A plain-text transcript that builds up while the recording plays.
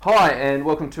Hi, and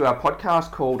welcome to our podcast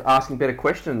called Asking Better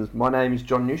Questions. My name is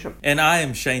John Newsham. And I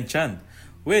am Shane Chand.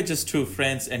 We're just two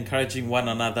friends encouraging one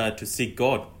another to seek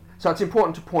God. So it's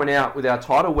important to point out with our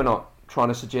title, we're not trying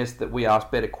to suggest that we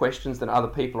ask better questions than other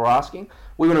people are asking.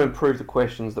 We want to improve the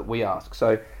questions that we ask.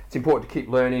 So it's important to keep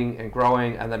learning and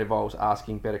growing, and that involves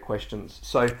asking better questions.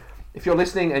 So if you're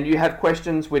listening and you have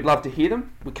questions, we'd love to hear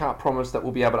them. We can't promise that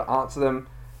we'll be able to answer them,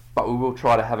 but we will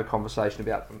try to have a conversation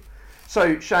about them.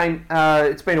 So Shane,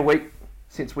 it's been a week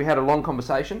since we had a long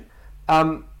conversation.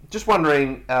 Just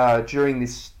wondering, during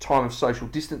this time of social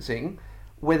distancing,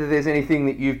 whether there's anything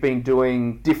that you've been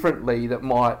doing differently that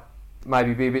might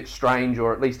maybe be a bit strange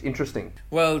or at least interesting.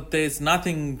 Well, there's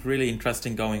nothing really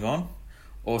interesting going on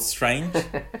or strange.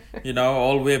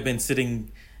 All we've been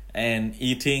sitting and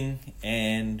eating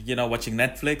and, watching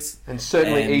Netflix. And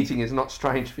certainly eating is not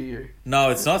strange for you. No,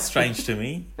 it's not strange to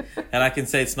me. And I can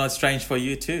say it's not strange for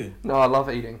you too. No, I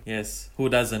love eating. Yes, who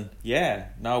doesn't? Yeah,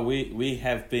 no, we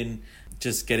have been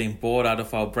just getting bored out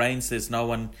of our brains. There's a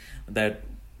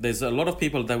lot of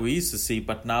people that we used to see,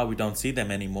 but now we don't see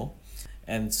them anymore.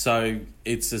 And so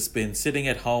it's just been sitting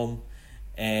at home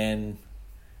and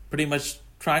pretty much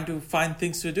trying to find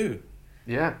things to do.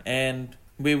 Yeah. And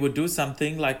we would do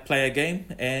something like play a game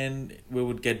and we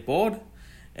would get bored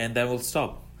and then we'll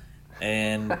stop.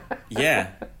 And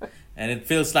yeah, and it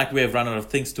feels like we have run out of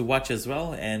things to watch as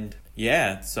well. And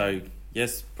yeah, so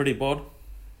yes, pretty bored.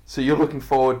 So you're looking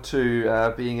forward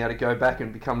to being able to go back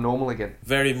and become normal again?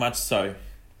 Very much so.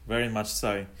 Very much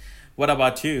so. What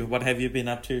about you? What have you been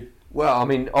up to? Well, I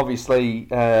mean, obviously,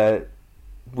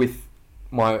 with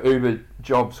my Uber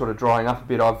job sort of drying up a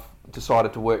bit, I've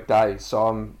decided to work days, so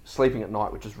I'm sleeping at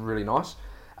night, which is really nice.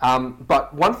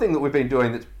 But one thing that we've been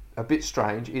doing that's a bit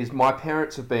strange is my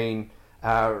parents have been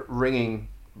ringing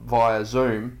via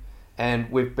Zoom, and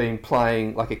we've been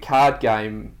playing like a card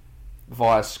game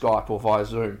via Skype or via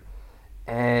Zoom.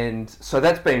 And so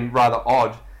that's been rather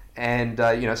odd. And,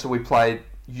 so we played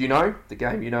the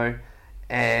game,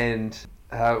 and,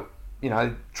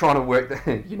 trying to work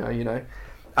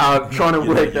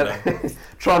that,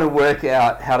 trying to work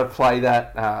out how to play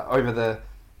that over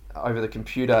the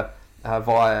computer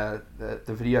via the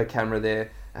video camera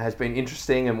there has been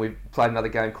interesting. And we've played another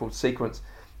game called Sequence,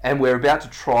 and we're about to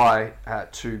try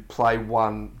to play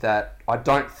one that I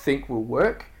don't think will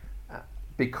work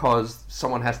because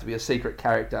someone has to be a secret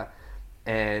character,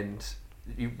 and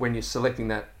when you're selecting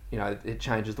that, it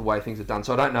changes the way things are done.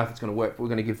 So I don't know if it's going to work, but we're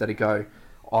going to give that a go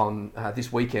on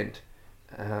this weekend.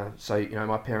 So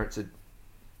my parents are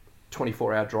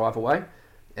 24-hour drive away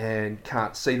and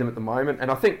can't see them at the moment.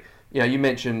 And I think, you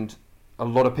mentioned a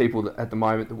lot of people at the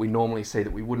moment that we normally see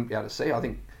that we wouldn't be able to see. I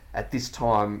think at this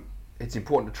time it's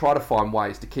important to try to find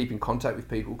ways to keep in contact with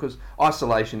people, because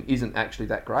isolation isn't actually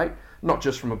that great, not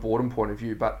just from a boredom point of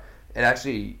view, but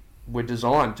we're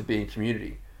designed to be in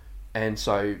community. And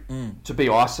so to be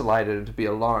isolated and to be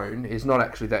alone is not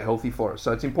actually that healthy for us.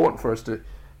 So it's important for us to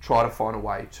try to find a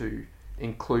way to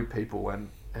include people and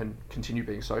continue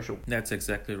being social. That's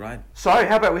exactly right. So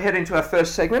how about we head into our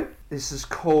first segment? This is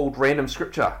called Random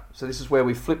Scripture. So this is where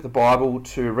we flip the Bible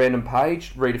to a random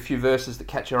page, read a few verses that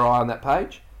catch our eye on that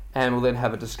page, and we'll then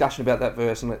have a discussion about that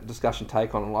verse and let the discussion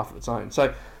take on a life of its own.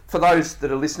 So for those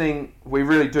that are listening, we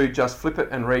really do just flip it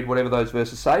and read whatever those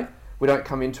verses say. We don't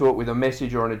come into it with a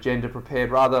message or an agenda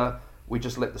prepared. Rather, we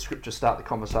just let the scripture start the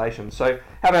conversation. So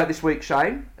how about this week,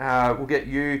 Shane? We'll get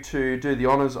you to do the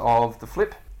honours of the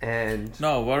flip. And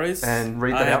no worries. And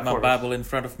read that out for us. I have my Bible in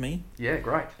front of me. Yeah,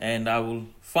 great. And I will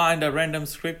find a random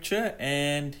scripture,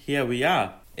 and here we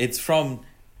are. It's from,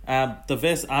 the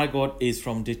verse I got is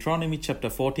from Deuteronomy chapter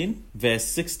 14, verse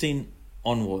 16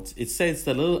 onwards. It says,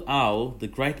 the little owl, the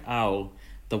great owl,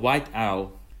 the white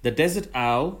owl, the desert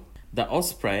owl, the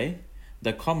osprey,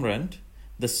 the cormorant,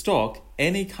 the stork,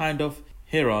 any kind of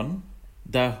heron,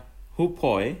 the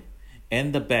hoopoe,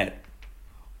 and the bat.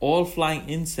 All flying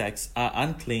insects are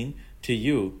unclean to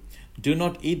you. Do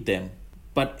not eat them.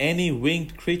 But any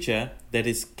winged creature that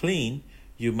is clean,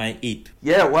 you may eat.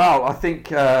 Yeah, wow. I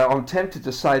think I'm tempted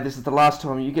to say this is the last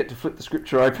time you get to flip the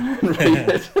scripture open and read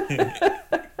it.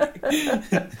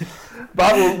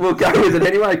 But we'll go with it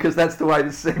anyway, because that's the way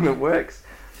this segment works.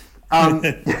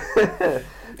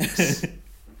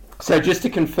 So just to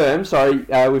confirm,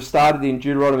 we've started in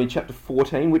Deuteronomy chapter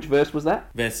 14. Which verse was that?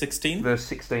 Verse 16. Verse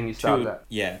 16 you started at.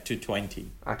 Yeah, to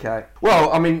 20. Okay.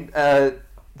 Well, I mean,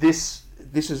 this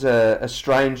is a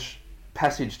strange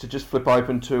passage to just flip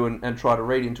open to and try to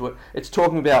read into it. It's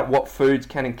talking about what foods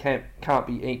can and can't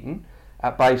be eaten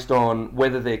based on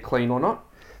whether they're clean or not.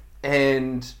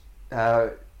 And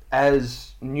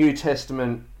as New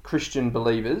Testament Christian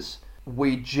believers,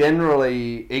 we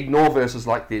generally ignore verses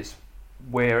like this,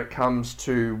 where it comes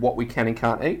to what we can and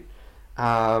can't eat.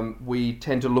 We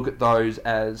tend to look at those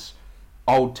as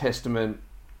Old Testament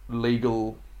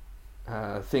legal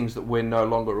things that we're no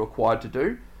longer required to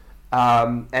do.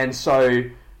 And so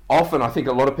often I think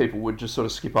a lot of people would just sort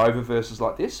of skip over verses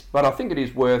like this, but I think it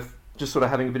is worth just sort of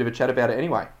having a bit of a chat about it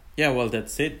anyway. Yeah, well,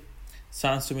 that's it.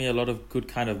 Sounds to me a lot of good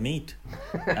kind of meat.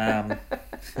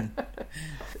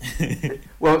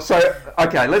 Well, so,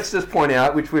 okay, let's just point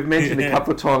out, which we've mentioned a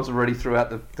couple of times already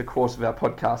throughout the course of our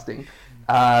podcasting,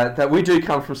 that we do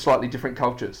come from slightly different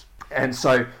cultures. And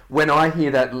so when I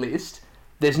hear that list,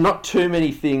 there's not too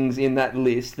many things in that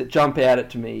list that jump out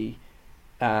at me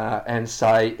and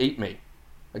say, eat me.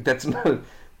 Like, that's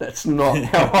not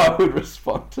how I would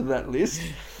respond to that list.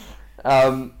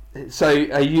 So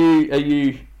are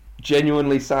you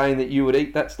genuinely saying that you would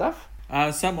eat that stuff?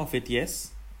 Some of it,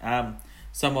 yes.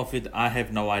 Some of it I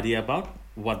have no idea about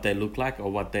what they look like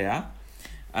or what they are.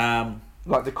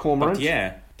 Like the cormorant? But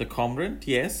yeah, the cormorant,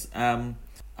 yes.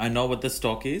 I know what the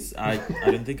stork is. I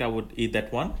don't think I would eat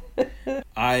that one.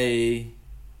 I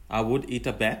would eat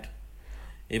a bat,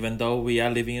 even though we are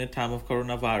living in a time of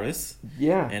coronavirus.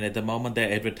 Yeah. And at the moment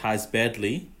they advertise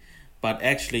badly. But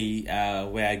actually,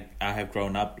 where I have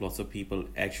grown up, lots of people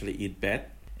actually eat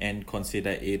bat and consider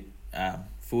it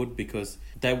food, because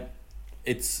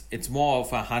it's more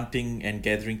of a hunting and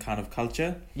gathering kind of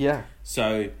culture. Yeah.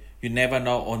 So you never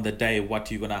know on the day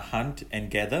what you're gonna hunt and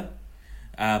gather.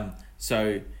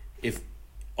 So if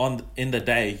in the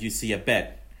day you see a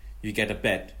bat, you get a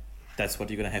bat. That's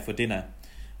what you're gonna have for dinner.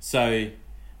 So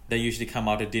they usually come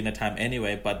out at dinner time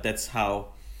anyway. But that's how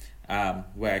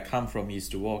where I come from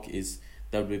used to walk, is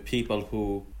there would be people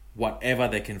who whatever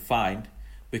they can find,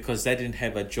 because they didn't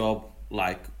have a job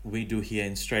like we do here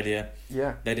in Australia.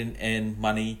 Yeah. They didn't earn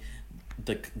money.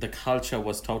 The culture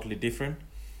was totally different.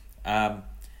 And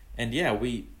yeah,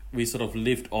 we sort of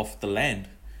lived off the land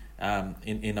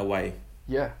in a way.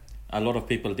 Yeah. A lot of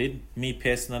people did. Me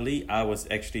personally, I was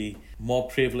actually more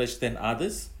privileged than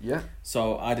others. Yeah.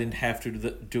 So I didn't have to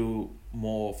do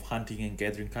more of hunting and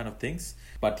gathering kind of things.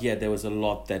 But yeah, there was a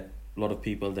lot of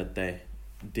people that they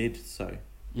did. So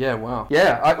yeah, wow.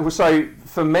 Yeah, so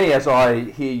for me, as I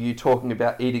hear you talking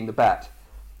about eating the bat,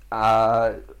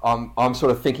 I'm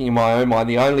sort of thinking in my own mind,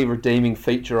 the only redeeming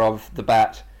feature of the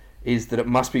bat is that it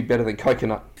must be better than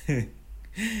coconut.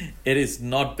 It is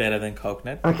not better than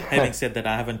coconut. Okay. Having said that,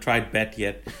 I haven't tried bat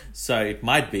yet, so it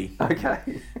might be.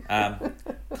 Okay.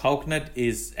 Coconut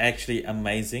is actually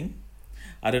amazing.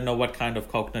 I don't know what kind of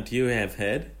coconut you have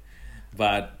had,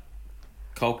 but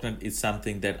coconut is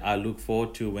something that I look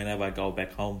forward to whenever I go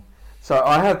back home. So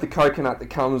I have the coconut that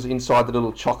comes inside the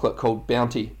little chocolate called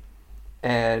Bounty,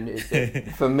 and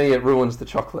for me it ruins the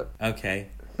chocolate. Okay.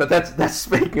 But that's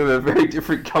speaking of a very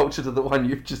different culture to the one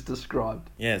you've just described.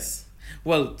 Yes.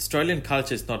 Well, Australian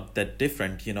culture is not that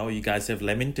different. You know, you guys have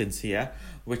lamingtons here,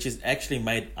 which is actually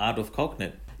made out of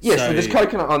coconut. Yes, so there's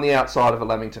coconut on the outside of a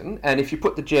lamington, and if you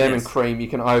put the jam and cream, you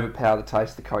can overpower the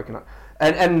taste of the coconut.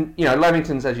 And you know,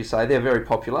 lamingtons, as you say, they're very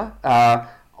popular.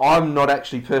 I'm not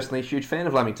actually personally a huge fan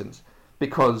of lamingtons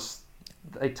because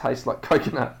they taste like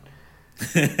coconut.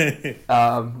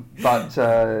 But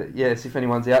yes, if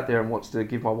anyone's out there and wants to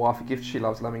give my wife a gift, she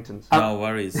loves lamingtons. No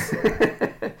worries.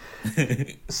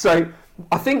 So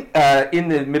I think in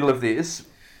the middle of this,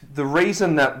 the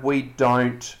reason that we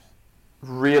don't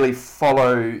really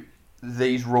follow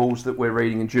these rules that we're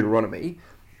reading in Deuteronomy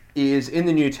is in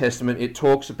the New Testament it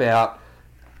talks about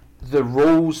the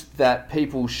rules that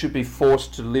people should be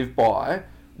forced to live by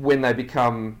when they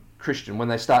become Christian, when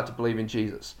they start to believe in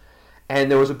Jesus.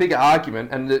 And there was a big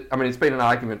argument, and it's been an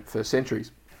argument for centuries,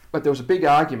 but there was a big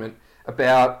argument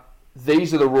about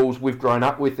these are the rules we've grown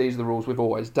up with, these are the rules we've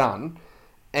always done,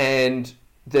 and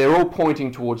they're all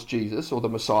pointing towards Jesus or the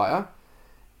Messiah,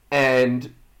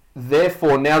 and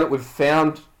therefore now that we've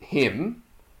found him,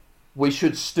 we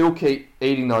should still keep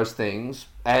eating those things,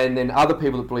 and then other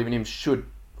people that believe in him should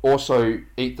also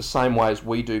eat the same way as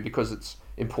we do because it's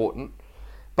important.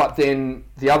 But then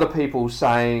the other people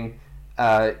saying,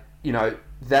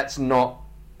 that's not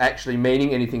actually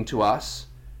meaning anything to us,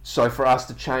 so for us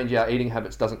to change our eating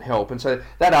habits doesn't help. And so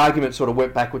that argument sort of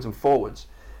went backwards and forwards.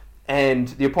 And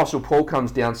the Apostle Paul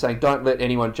comes down saying, don't let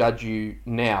anyone judge you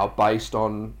now based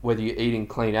on whether you're eating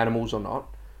clean animals or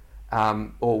not,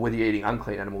 or whether you're eating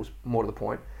unclean animals, more to the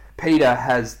point. Peter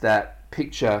has that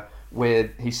picture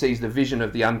where he sees the vision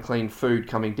of the unclean food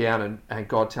coming down and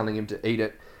God telling him to eat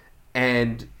it.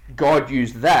 And God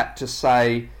used that to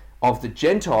say of the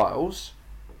Gentiles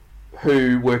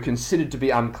who were considered to be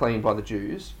unclean by the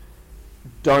Jews,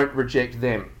 don't reject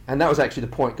them. And that was actually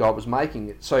the point God was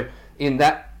making. So in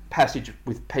that passage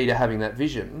with Peter having that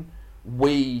vision,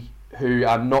 we who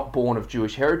are not born of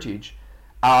Jewish heritage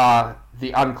are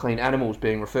the unclean animals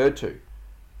being referred to.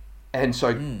 And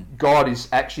so God is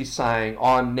actually saying,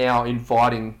 I'm now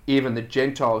inviting even the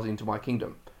Gentiles into my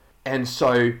kingdom. And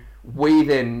so we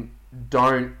then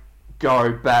don't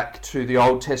go back to the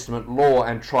Old Testament law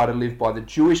and try to live by the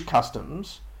Jewish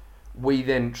customs. We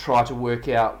then try to work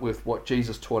out with what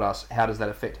Jesus taught us, how does that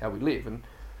affect how we live?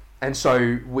 And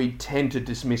so we tend to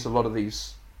dismiss a lot of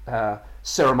these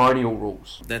ceremonial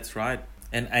rules. That's right.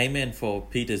 And amen for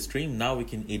Peter's dream. Now we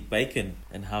can eat bacon.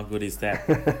 And how good is that?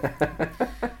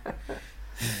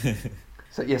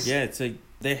 So yes. Yeah, so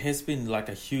there has been like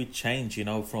a huge change,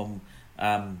 from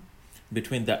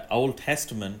between the Old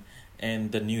Testament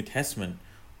and the New Testament,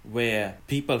 where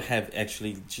people have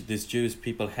actually, these Jewish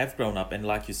people have grown up. And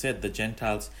like you said, the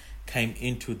Gentiles came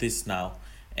into this now.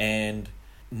 And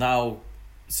now,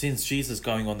 since Jesus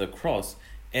going on the cross,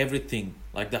 everything,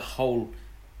 like the whole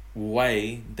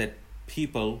way that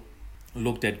people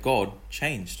looked at God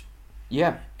changed.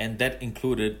 Yeah. And that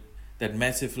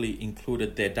massively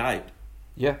included their diet.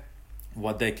 Yeah.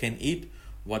 What they can eat,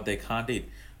 what they can't eat.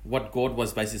 What God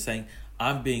was basically saying,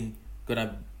 I'm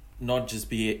gonna not just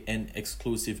be an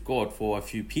exclusive God for a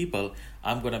few people,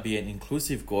 I'm gonna be an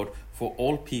inclusive God for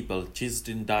all people. Jesus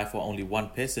didn't die for only one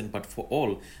person, but for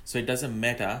all. So it doesn't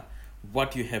matter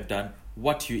what you have done,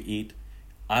 what you eat,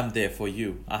 I'm there for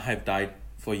you. I have died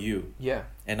for you. Yeah.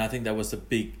 And I think that was a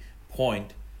big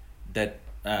point that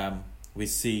we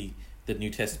see the New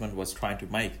Testament was trying to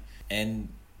make. And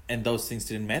those things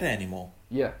didn't matter anymore.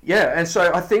 Yeah. Yeah, and so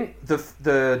I think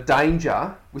the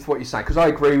danger with what you're saying, because I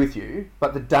agree with you,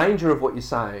 but the danger of what you're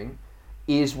saying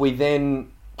is we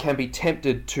then can be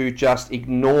tempted to just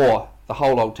ignore the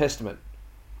whole Old Testament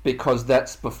because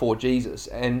that's before Jesus.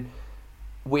 And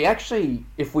we actually,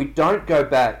 if we don't go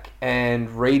back and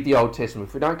read the Old Testament,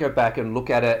 if we don't go back and look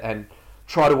at it and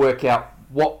try to work out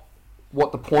what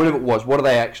the point of it was, what are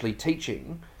they actually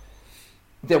teaching,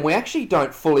 then we actually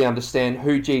don't fully understand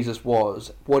who Jesus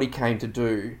was, what he came to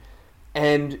do.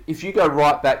 And if you go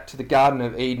right back to the Garden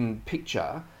of Eden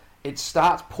picture, it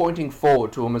starts pointing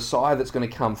forward to a Messiah that's going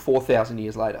to come 4,000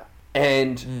 years later.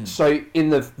 And so in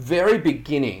the very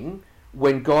beginning,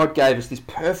 when God gave us this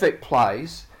perfect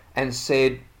place and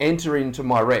said, enter into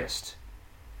my rest,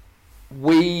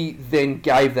 we then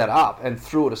gave that up and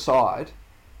threw it aside.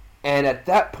 And at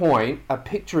that point, a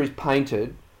picture is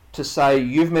painted to say,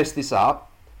 you've messed this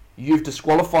up, you've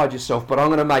disqualified yourself, but I'm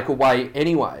going to make a way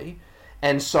anyway.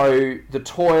 And so the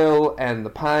toil and the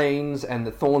pains and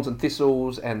the thorns and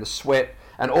thistles and the sweat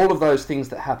and all of those things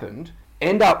that happened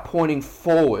end up pointing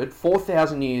forward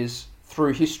 4,000 years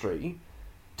through history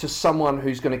to someone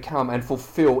who's going to come and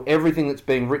fulfill everything that's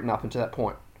being written up until that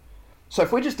point. So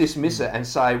if we just dismiss it and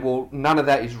say, well, none of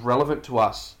that is relevant to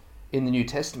us in the New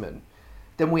Testament,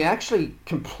 then we actually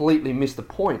completely miss the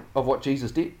point of what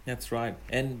Jesus did. That's right.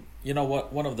 And you know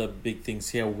what? One of the big things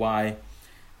here, why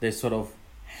they sort of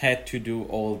had to do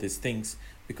all these things,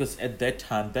 because at that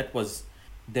time, that was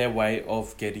their way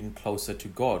of getting closer to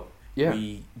God. Yeah.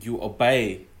 You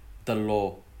obey the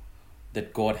law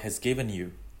that God has given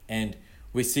you. And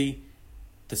we see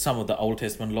some of the Old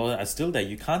Testament laws are still there.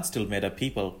 You can't still murder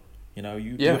people.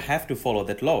 You have to follow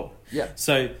that law. Yeah.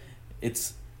 So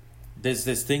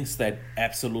there's things that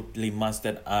absolutely must,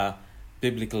 that are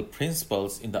biblical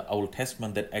principles in the Old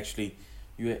Testament that actually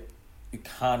you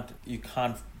can't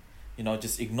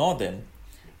just ignore them.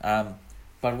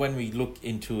 But when we look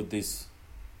into these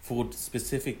food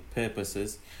specific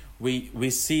purposes, we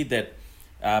see that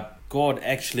God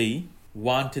actually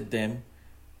wanted them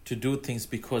to do things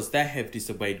because they have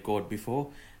disobeyed God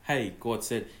before. Hey, God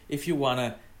said, if you want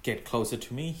to get closer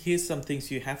to me, here's some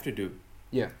things you have to do.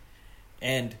 Yeah.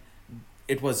 And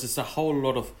it was just a whole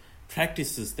lot of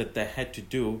practices that they had to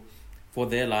do for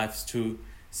their lives to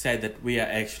say that we are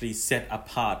actually set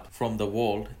apart from the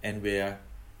world and we are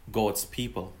God's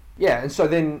people. Yeah, and so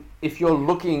then if you're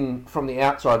looking from the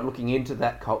outside, looking into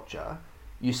that culture,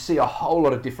 you see a whole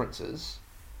lot of differences.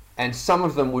 And some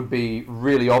of them would be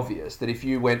really obvious, that if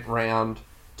you went round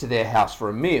to their house for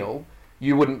a meal,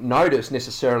 you wouldn't notice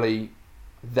necessarily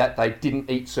that they didn't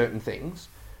eat certain things.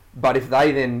 But if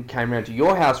they then came round to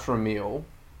your house for a meal,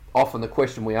 often the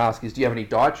question we ask is, do you have any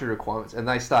dietary requirements? And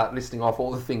they start listing off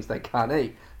all the things they can't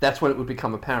eat. That's when it would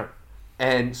become apparent.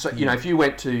 And so, if you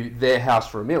went to their house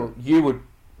for a meal, you would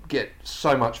get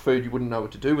so much food you wouldn't know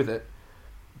what to do with it,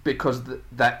 because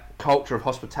that culture of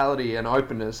hospitality and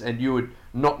openness, and you would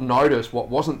not notice what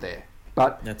wasn't there.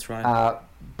 But that's right.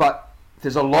 But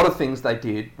there's a lot of things they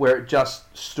did where it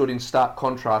just stood in stark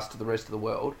contrast to the rest of the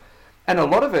world. And a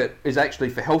lot of it is actually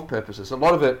for health purposes. A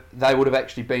lot of it, they would have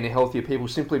actually been a healthier people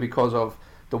simply because of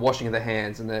the washing of their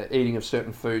hands and the eating of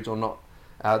certain foods or not.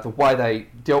 The way they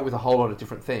dealt with a whole lot of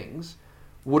different things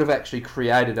would have actually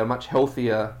created a much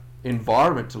healthier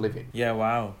environment to live in. Yeah,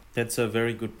 wow. That's a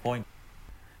very good point.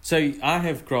 So I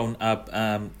have grown up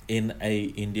in a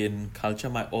Indian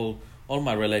culture. All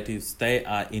my relatives, they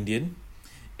are Indian.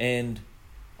 And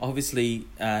obviously,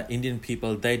 Indian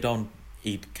people, they don't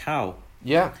eat cow.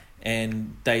 Yeah.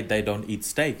 And they don't eat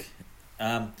steak.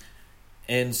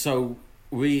 And so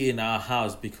we in our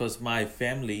house, because my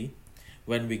family,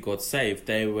 when we got saved,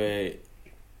 they were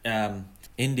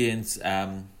Indians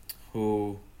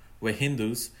who were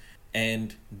Hindus,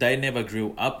 and they never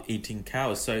grew up eating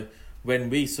cows. So when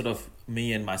we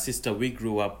me and my sister, we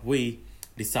grew up, we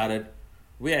decided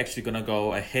we're actually going to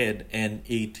go ahead and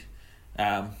eat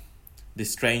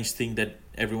this strange thing that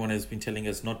everyone has been telling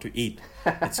us not to eat.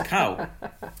 It's cow.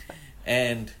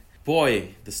 And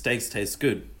boy, the steaks taste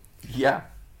good. Yeah.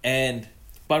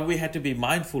 But we had to be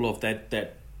mindful of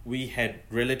that we had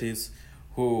relatives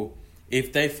who,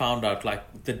 if they found out,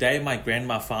 like the day my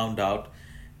grandma found out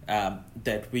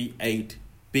that we ate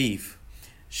beef,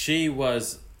 she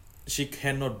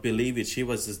cannot believe it. She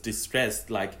was just distressed,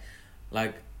 like,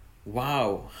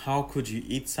 wow, how could you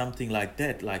eat something like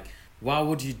that? Like, why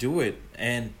would you do it?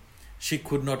 And she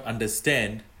could not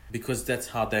understand, because that's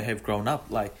how they have grown up.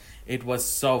 Like, it was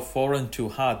so foreign to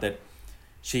her that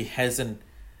she has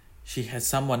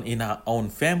someone in her own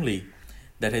family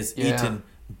that has eaten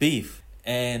beef,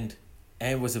 and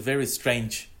it was a very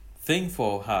strange thing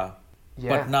for her. Yeah.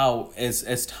 But now,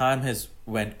 as time has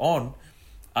went on,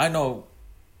 I know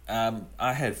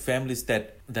I have families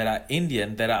that are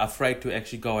Indian that are afraid to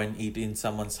actually go and eat in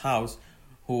someone's house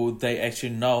who they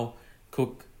actually know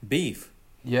cook beef.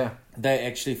 Yeah. They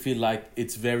actually feel like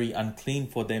it's very unclean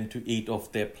for them to eat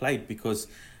off their plate because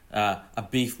a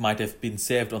beef might have been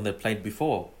served on their plate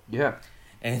before. Yeah.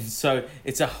 And so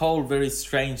it's a whole very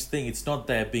strange thing. It's not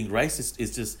they're being racist,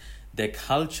 it's just their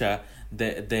culture,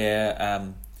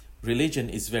 their religion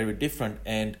is very different.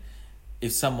 And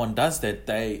if someone does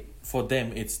that, for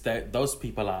them, it's that those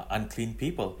people are unclean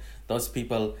people. Those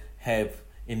people have,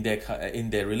 in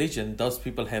their religion, those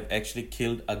people have actually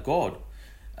killed a god.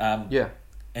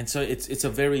 And so it's a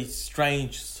very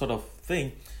strange sort of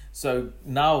thing. So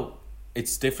now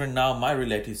it's different. Now my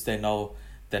relatives, they know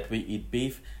that we eat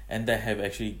beef, and they have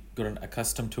actually gotten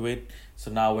accustomed to it. So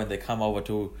now when they come over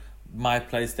to my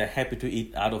place, they're happy to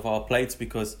eat out of our plates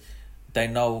because they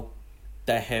know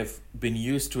they have been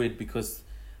used to it, because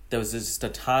there was just a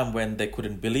time when they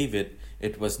couldn't believe it.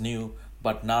 It was new,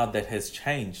 but now that has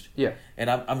changed. Yeah. And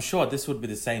I'm sure this would be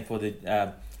the same for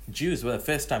the Jews. Well, the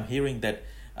first time hearing that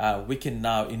we can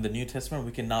now, in the New Testament,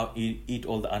 we can now eat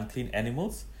all the unclean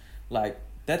animals. Like,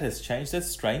 that has changed. That's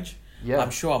strange. Yeah.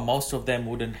 I'm sure most of them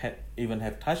wouldn't even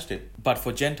have touched it. But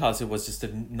for Gentiles, it was just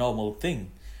a normal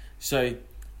thing. So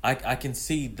I can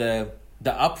see the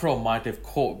uproar might have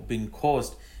been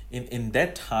caused in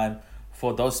that time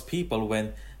for those people,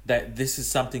 when that this is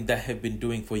something they have been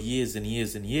doing for years and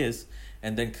years and years.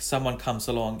 And then someone comes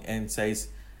along and says,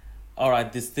 all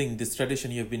right, this tradition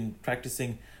you've been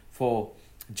practicing for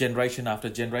generation after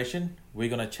generation, we're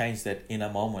going to change that in a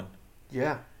moment.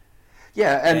 Yeah.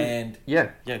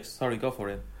 Yeah, sorry, go for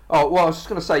it. Oh, well, I was just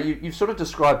going to say, you've sort of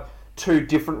described two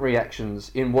different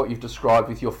reactions in what you've described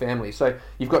with your family. So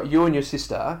you've got you and your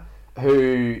sister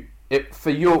who, for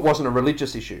you, it wasn't a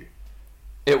religious issue.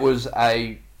 It was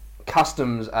a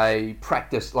customs, a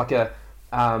practice, like a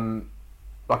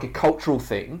cultural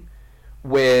thing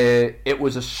where it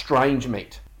was a strange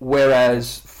meat.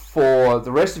 Whereas for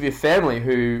the rest of your family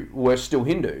who were still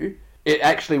Hindu, it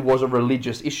actually was a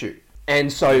religious issue.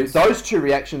 And so those two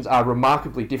reactions are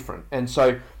remarkably different. And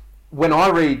so when I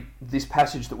read this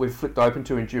passage that we've flipped open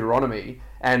to in Deuteronomy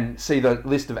and see the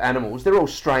list of animals, they're all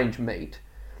strange meat.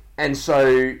 And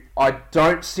so I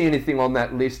don't see anything on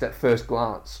that list at first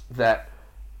glance that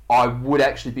I would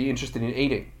actually be interested in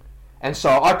eating. And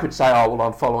so I could say, oh, well,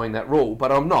 I'm following that rule,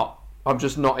 but I'm not. I'm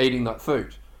just not eating that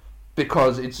food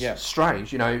because it's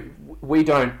strange. You know, we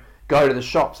don't go to the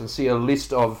shops and see a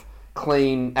list of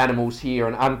clean animals here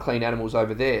and unclean animals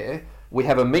over there. We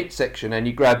have a meat section and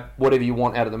you grab whatever you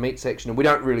want out of the meat section, and we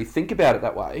don't really think about it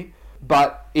that way.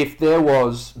 But if there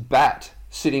was bat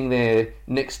sitting there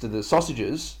next to the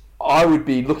sausages, I would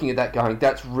be looking at that going,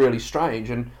 that's really strange.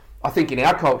 And I think in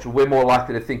our culture, we're more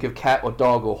likely to think of cat or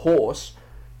dog or horse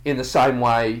in the same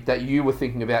way that you were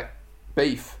thinking about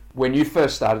beef when you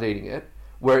first started eating it,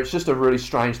 where it's just a really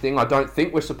strange thing. I don't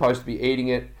think we're supposed to be eating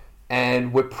it,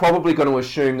 and we're probably going to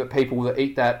assume that people that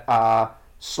eat that are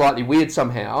slightly weird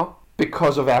somehow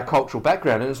because of our cultural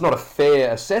background. And it's not a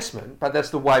fair assessment, but that's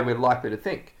the way we're likely to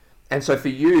think. And so for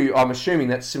you, I'm assuming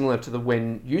that's similar to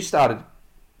when you started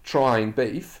trying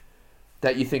beef,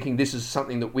 that you're thinking this is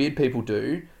something that weird people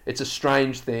do, it's a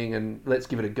strange thing, and let's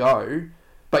give it a go.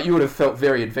 But you would have felt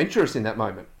very adventurous in that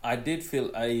moment. I did feel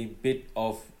a bit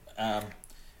of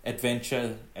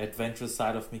adventurous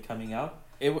side of me coming out.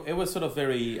 It was sort of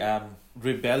very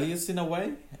rebellious in a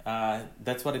way.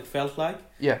 That's what it felt like.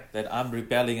 Yeah. That I'm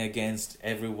rebelling against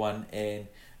everyone and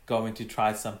going to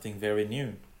try something very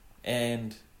new.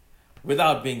 And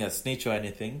without being a snitch or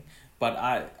anything, but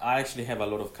I actually have a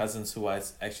lot of cousins who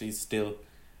have actually started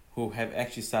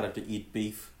to eat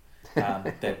beef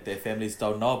that their families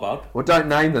don't know about. Well, don't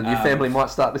name them. Your family might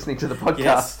start listening to the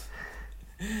podcast.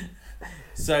 Yes.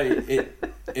 So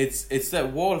it's the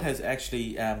world has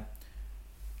actually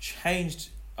changed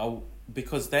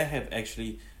because they have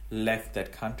actually left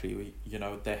that country.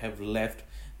 They have left.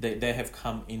 They have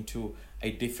come into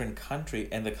a different country,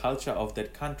 and the culture of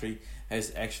that country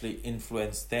has actually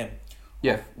influenced them.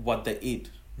 Yeah. Of what they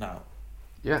eat now.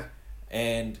 Yeah.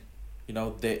 And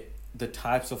the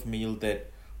types of meal that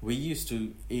we used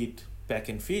to eat back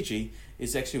in Fiji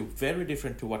is actually very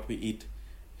different to what we eat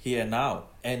here now.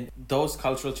 And those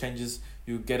cultural changes,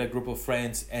 you get a group of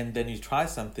friends and then you try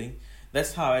something.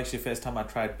 That's how actually first time I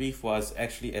tried beef was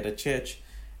actually at a church,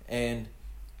 and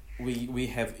we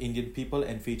have Indian people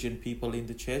and Fijian people in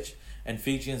the church, and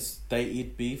Fijians, they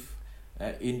eat beef,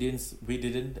 Indians, we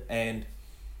didn't, and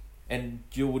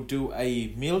you would do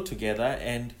a meal together,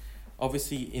 and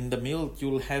obviously in the meal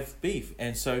you'll have beef,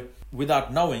 and so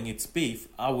without knowing it's beef,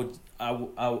 I would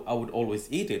always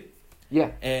eat it.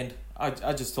 Yeah. And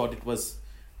I just thought it was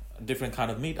a different kind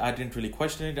of meat. I didn't really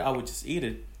question it. I would just eat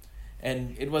it.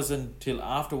 And it wasn't until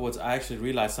afterwards I actually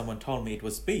realized someone told me it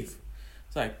was beef.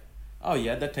 It's like, oh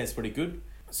yeah, that tastes pretty good.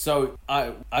 So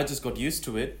I just got used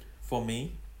to it. For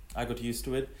me, I got used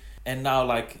to it. And now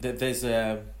like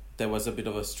there was a bit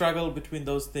of a struggle between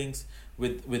those things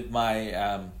with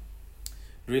my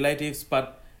relatives,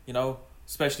 but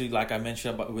especially like I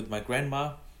mentioned about with my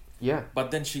grandma. Yeah.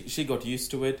 But then she got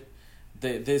used to it.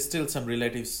 There's still some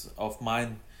relatives of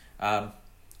mine. My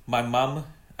mum,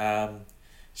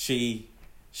 she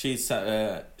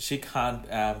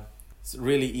can't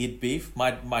really eat beef.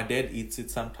 My dad eats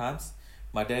it sometimes.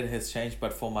 My dad has changed,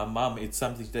 but for my mum, it's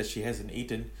something that she hasn't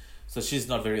eaten. So she's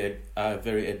not very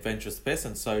adventurous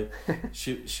person. So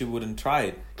she wouldn't try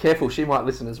it. Careful, she might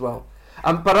listen as well.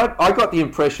 But I got the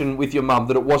impression with your mum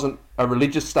that it wasn't a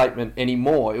religious statement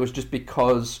anymore. It was just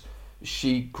because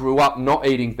she grew up not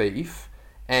eating beef,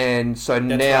 and so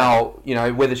that's now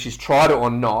right. Whether she's tried it or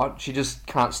not, she just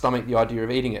can't stomach the idea of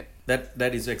eating it.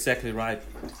 That is exactly right.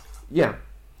 Yeah,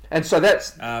 and so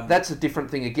that's a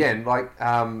different thing again. Like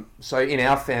so in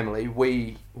our family,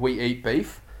 we eat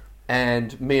beef,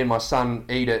 and me and my son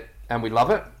eat it, and we love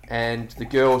it, and the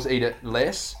girls eat it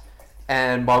less.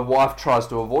 And my wife tries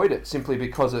to avoid it simply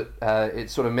because it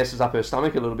sort of messes up her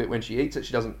stomach a little bit when she eats it.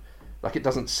 She doesn't it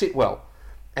doesn't sit well,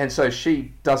 and so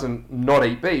she doesn't not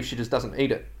eat beef. She just doesn't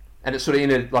eat it, and it's sort of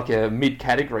in a mid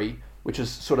category, which is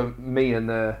sort of me and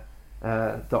the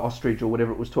ostrich or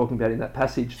whatever it was talking about in that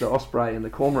passage, the osprey and the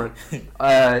cormorant.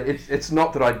 It's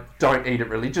not that I don't eat it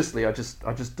religiously. I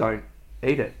just don't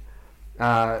eat it.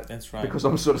 That's right. Because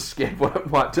I'm sort of scared what it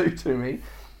might do to me.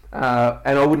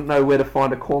 And I wouldn't know where to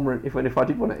find a cormorant if I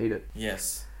did want to eat it.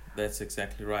 Yes, that's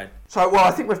exactly right. So, well,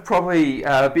 I think we've probably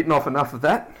bitten off enough of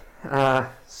that.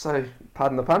 So,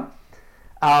 pardon the pun.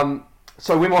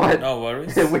 So we might... No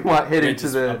worries. We might head We're into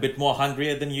the... a bit more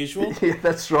hungrier than usual. Yeah,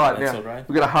 that's right. That's now, all right.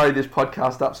 We're going to hurry this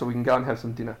podcast up so we can go and have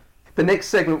some dinner. The next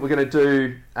segment we're going to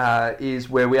do is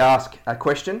where we ask a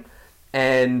question,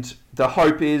 and the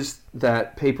hope is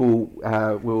that people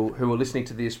who are listening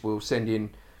to this will send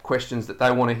in questions that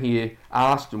they want to hear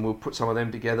asked, and we'll put some of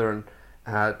them together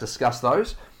and discuss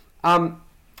those.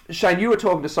 Shane, you were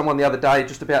talking to someone the other day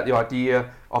just about the idea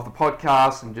of the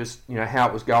podcast and just how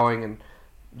it was going and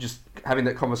just having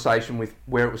that conversation with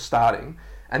where it was starting.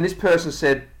 And this person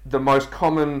said the most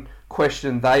common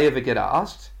question they ever get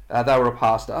asked, they were a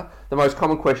pastor, the most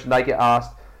common question they get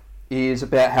asked is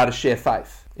about how to share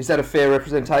faith. Is that a fair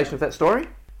representation of that story?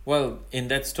 Well, in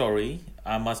that story,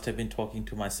 I must have been talking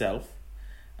to myself.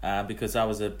 Because I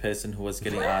was a person who was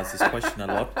getting asked this question a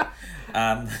lot.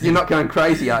 You're not going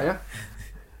crazy, are you?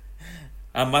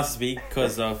 I must be,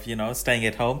 because of, staying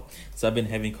at home. So I've been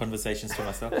having conversations to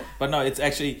myself. But no, it's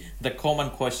actually the common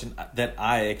question that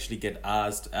I actually get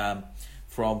asked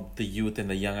from the youth and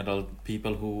the young adult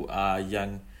people who are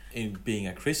young in being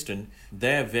a Christian.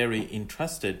 They're very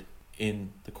interested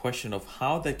in the question of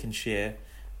how they can share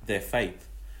their faith,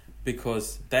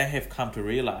 because they have come to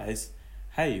realize,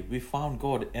 hey, we found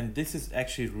God, and this is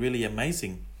actually really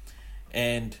amazing.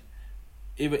 And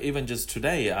even just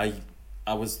today,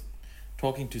 I was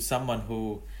talking to someone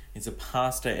who is a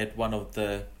pastor at one of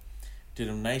the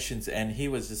denominations, and he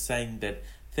was just saying that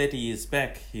 30 years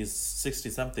back, he's 60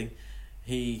 something,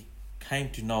 he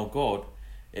came to know God,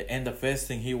 and the first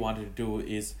thing he wanted to do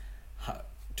is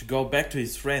to go back to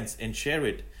his friends and share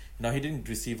it. He didn't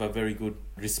receive a very good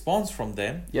response from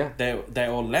them. Yeah. They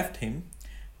all left him,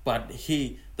 but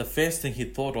the first thing he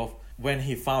thought of when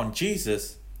he found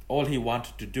Jesus, all he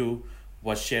wanted to do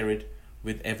was share it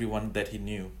with everyone that he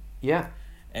knew. Yeah.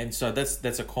 And so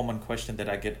that's a common question that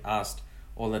I get asked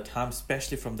all the time,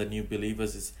 especially from the new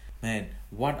believers, is, man,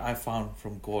 what I found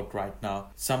from God right now,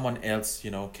 someone else,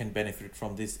 can benefit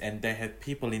from this. And they have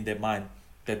people in their mind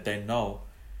that they know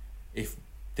if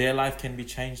their life can be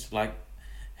changed, like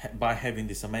by having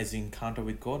this amazing encounter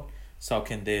with God, so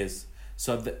can theirs.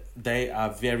 So they are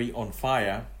very on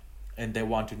fire, and they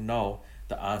want to know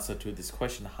the answer to this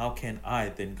question. How can I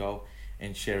then go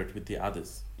and share it with the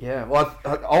others? Yeah, well,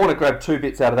 I want to grab two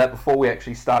bits out of that before we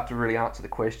actually start to really answer the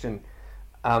question.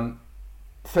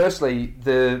 Firstly,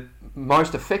 the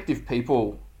most effective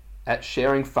people at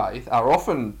sharing faith are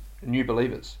often new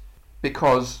believers,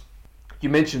 because you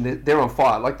mentioned that they're on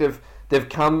fire. Like they've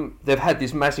had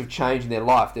this massive change in their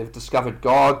life. They've discovered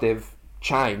God. They've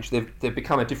changed. They've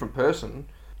become a different person,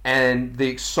 and the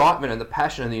excitement and the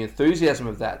passion and the enthusiasm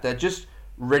of that, they're just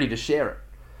ready to share it.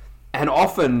 And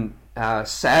often,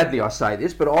 sadly I say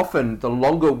this, but often the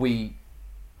longer we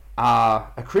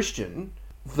are a Christian,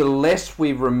 the less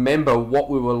we remember what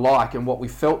we were like and what we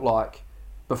felt like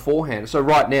beforehand. So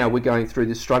right now we're going through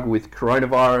this struggle with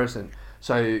coronavirus, and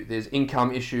so there's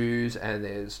income issues and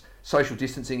there's social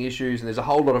distancing issues, and there's a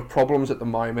whole lot of problems at the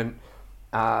moment.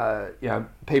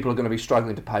 People are going to be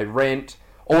struggling to pay rent,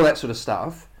 all that sort of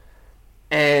stuff.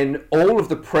 And all of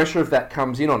the pressure of that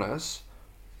comes in on us,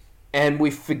 and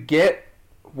we forget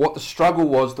what the struggle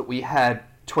was that we had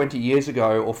 20 years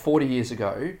ago or 40 years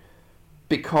ago,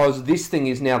 because this thing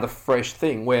is now the fresh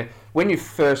thing, where when you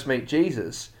first meet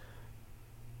Jesus,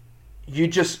 you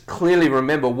just clearly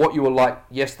remember what you were like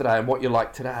yesterday and what you're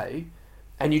like today,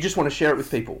 and you just want to share it with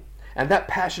people. And that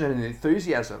passion and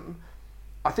enthusiasm,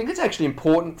 I think it's actually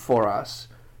important for us,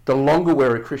 the longer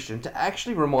we're a Christian, to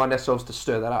actually remind ourselves to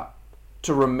stir that up,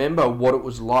 to remember what it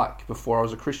was like before I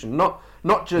was a Christian. Not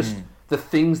just the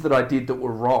things that I did that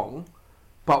were wrong,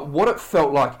 but what it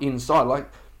felt like inside. Like,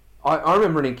 I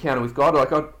remember an encounter with God.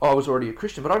 Like, I was already a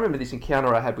Christian, but I remember this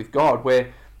encounter I had with God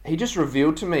where he just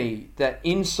revealed to me that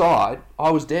inside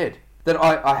I was dead, that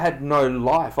I had no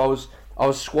life. I was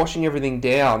squashing everything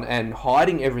down and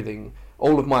hiding everything,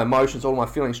 all of my emotions, all of my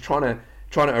feelings, trying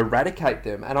to eradicate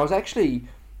them. And I was actually,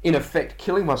 in effect,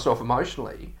 killing myself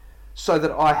emotionally so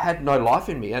that I had no life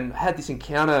in me, and had this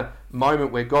encounter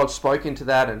moment where God spoke into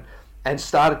that and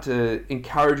started to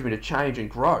encourage me to change and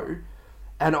grow.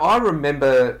 And I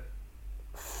remember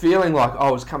feeling like I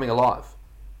was coming alive.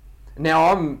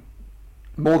 Now I'm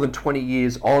more than 20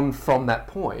 years on from that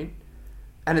point,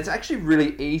 and it's actually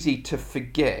really easy to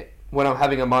forget when I'm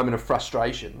having a moment of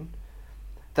frustration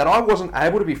that I wasn't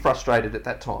able to be frustrated at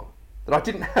that time, that I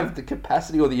didn't have the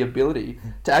capacity or the ability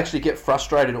to actually get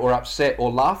frustrated or upset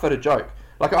or laugh at a joke.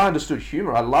 Like, I understood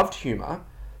humour, I loved humour,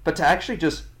 but to actually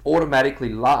just automatically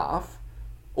laugh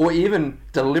or even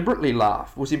deliberately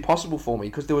laugh was impossible for me,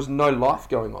 because there was no life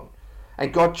going on.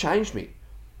 And God changed me.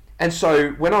 And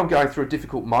so when I'm going through a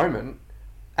difficult moment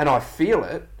and I feel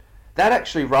it, that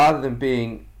actually, rather than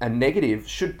being a negative,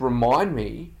 should remind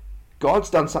me God's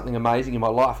done something amazing in my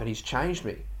life and he's changed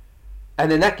me.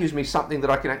 And then that gives me something that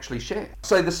I can actually share.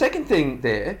 So the second thing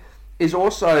there is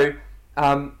also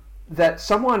that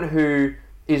someone who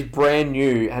is brand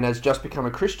new and has just become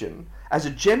a Christian, as a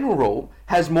general rule,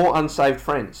 has more unsaved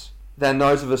friends than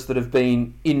those of us that have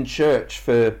been in church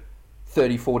for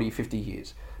 30, 40, 50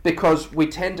 years. Because we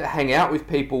tend to hang out with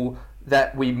people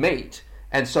that we meet.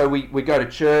 And so we go to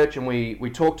church and we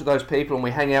talk to those people and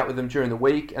we hang out with them during the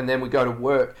week, and then we go to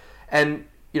work. And,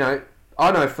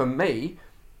 I know for me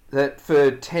that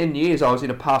for 10 years I was in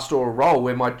a pastoral role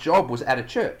where my job was at a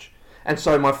church. And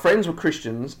so my friends were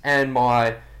Christians and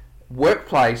my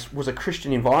workplace was a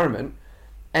Christian environment.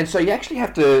 And so you actually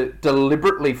have to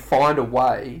deliberately find a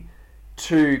way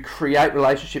to create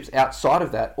relationships outside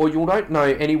of that, or you won't know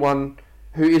anyone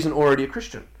who isn't already a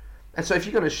Christian. And so if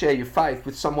you're going to share your faith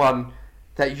with someone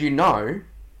that you know,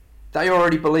 they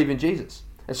already believe in Jesus.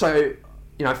 And so,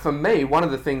 for me, one of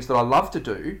the things that I love to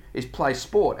do is play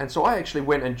sport. And so I actually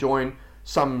went and joined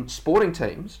some sporting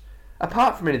teams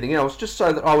apart from anything else, just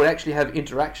so that I would actually have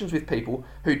interactions with people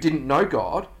who didn't know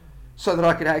God, so that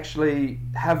I could actually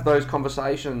have those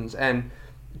conversations and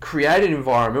create an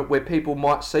environment where people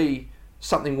might see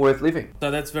something worth living. So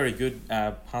that's very good,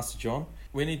 Pastor John.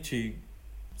 We need to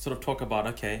sort of talk about,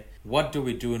 okay, what do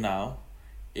we do now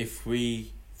if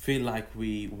we feel like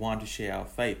we want to share our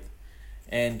faith?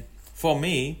 And for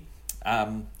me,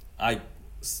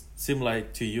 similar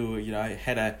to you, I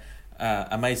had a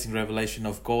amazing revelation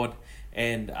of God,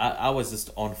 and I was just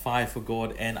on fire for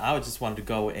God, and I just wanted to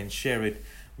go and share it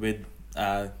with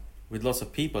lots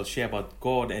of people, share about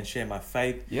God and share my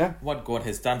faith, what God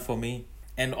has done for me,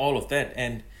 and all of that.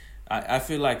 And I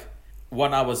feel like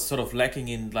what I was sort of lacking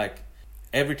in, like,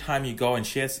 every time you go and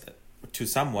share to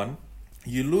someone,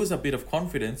 you lose a bit of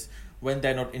confidence when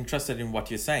they're not interested in what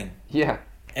you're saying. Yeah.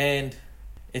 And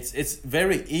it's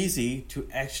very easy to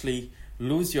actually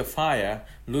lose your fire,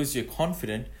 lose your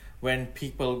confidence when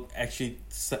people actually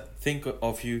think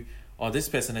of you, oh, this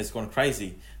person has gone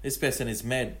crazy, this person is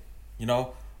mad.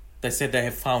 They said they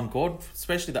have found God,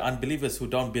 especially the unbelievers who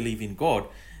don't believe in God.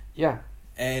 Yeah.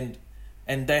 And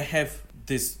they have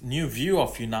this new view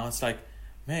of you now. It's like,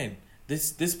 man,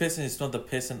 this person is not the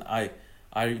person I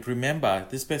remember.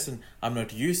 This person I'm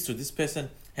not used to. This person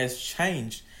has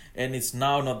changed and it's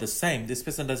now not the same. This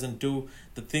person doesn't do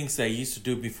the things they used to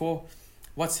do before.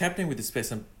 What's happening with this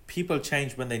person? People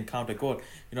change when they encounter God.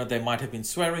 They might have been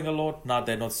swearing a lot, now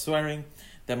they're not swearing.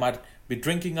 They might be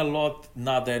drinking a lot,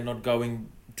 now they're not going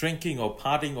drinking or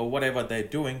partying or whatever they're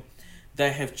doing.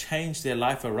 They have changed their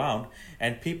life around,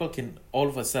 and people can all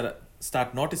of a sudden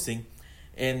start noticing.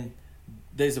 And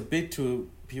there's a bit to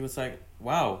people say,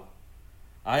 wow,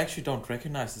 I actually don't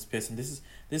recognize this person.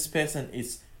 This person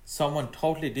is someone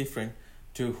totally different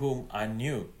to whom I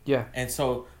knew. Yeah. And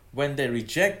so when they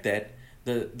reject that,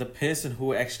 the person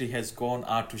who actually has gone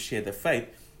out to share their faith,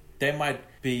 they might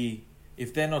be,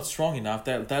 if they're not strong enough,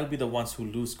 they'll be the ones who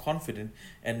lose confidence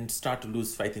and start to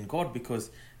lose faith in God, because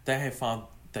they have found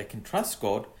they can trust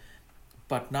God.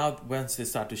 But now once they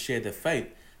start to share their faith,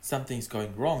 something's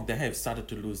going wrong. They have started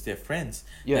to lose their friends.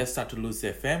 Yeah. They start to lose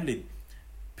their family.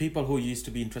 People who used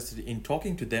to be interested in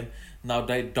talking to them, now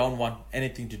they don't want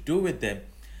anything to do with them.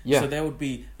 Yeah. So there would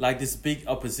be like this big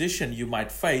opposition you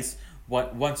might face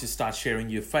once you start sharing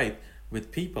your faith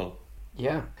with people.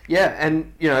 Yeah. Yeah,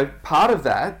 and, part of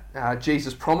that,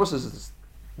 Jesus promises us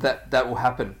that will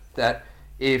happen. That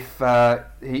if,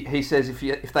 he says,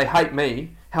 if they hate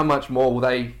me, how much more will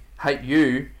they hate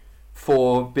you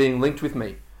for being linked with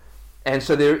me? And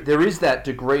so there is that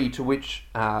degree to which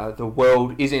the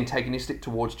world is antagonistic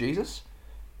towards Jesus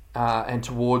and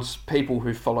towards people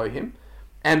who follow him.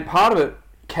 And part of it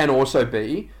can also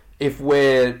be if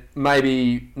we're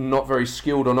maybe not very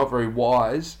skilled or not very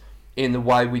wise in the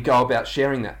way we go about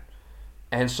sharing that.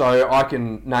 And so I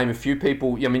can name a few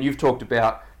people. You've talked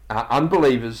about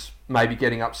unbelievers maybe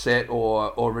getting upset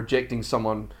or rejecting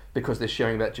someone because they're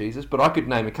sharing about Jesus, but I could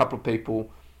name a couple of people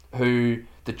who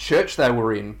the church they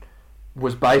were in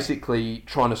was basically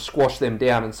trying to squash them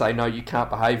down and say, no, you can't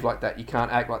behave like that, you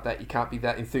can't act like that, you can't be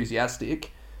that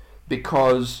enthusiastic,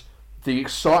 because the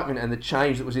excitement and the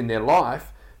change that was in their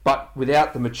life, but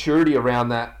without the maturity around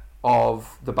that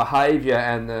of the behaviour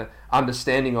and the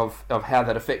understanding of how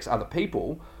that affects other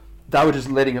people, they were just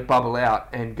letting it bubble out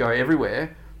and go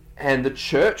everywhere. And the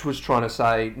church was trying to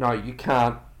say, no, you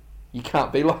can't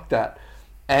be like that.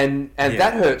 And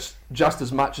that hurts just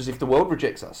as much as if the world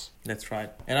rejects us. That's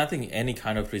right. And I think any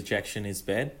kind of rejection is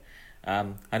bad.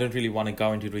 I don't really want to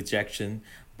go into rejection,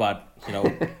 but,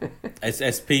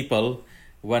 as people,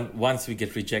 once we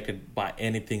get rejected by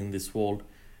anything in this world,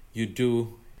 you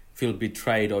do feel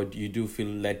betrayed, or you do feel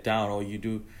let down, or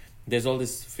there's all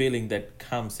this feeling that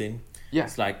comes in. Yeah.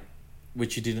 It's like,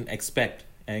 which you didn't expect,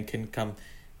 and it can come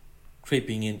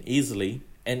creeping in easily.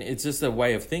 And it's just a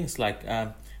way of things. Like,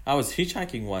 I was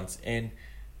hitchhiking once, and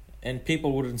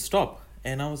people wouldn't stop.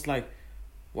 And I was like,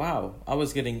 wow, I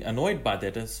was getting annoyed by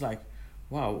that. It's like,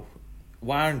 wow,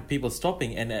 why aren't people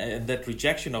stopping? And that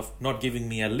rejection of not giving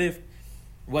me a lift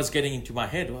was getting into my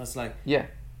head. I was like, yeah,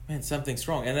 man, something's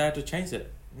wrong. And I had to change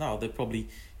it. No, they probably,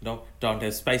 don't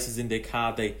have spaces in their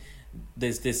car.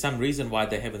 There's some reason why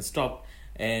they haven't stopped,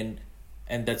 and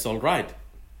that's all right.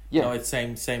 Yeah. It's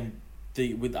same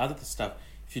with other stuff.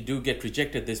 If you do get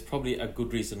rejected, there's probably a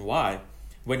good reason why.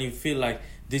 When you feel like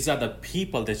these are the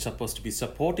people that's supposed to be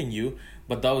supporting you,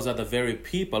 but those are the very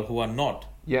people who are not.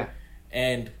 Yeah.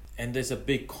 And there's a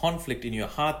big conflict in your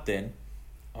heart then.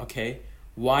 Okay,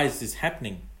 why is this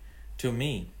happening to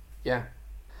me? Yeah.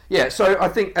 Yeah, so I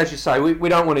think, as you say, we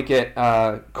don't want to get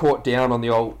caught down on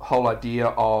the whole idea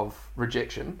of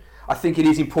rejection. I think it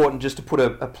is important just to put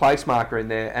a place marker in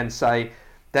there and say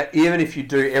that even if you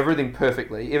do everything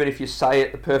perfectly, even if you say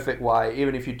it the perfect way,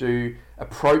 even if you do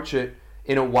approach it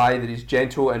in a way that is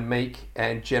gentle and meek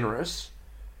and generous,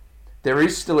 there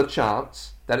is still a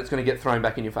chance that it's going to get thrown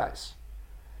back in your face.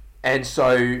 And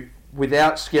so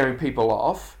without scaring people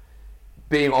off,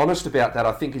 being honest about that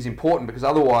I think is important, because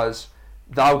otherwise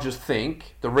they'll just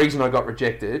think the reason I got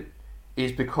rejected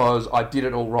is because I did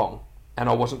it all wrong and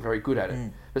I wasn't very good at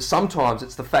it. But sometimes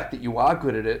it's the fact that you are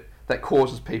good at it that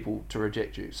causes people to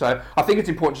reject you. So I think it's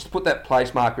important just to put that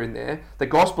place marker in there. The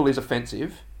gospel is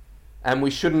offensive, and we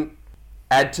shouldn't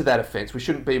add to that offense. We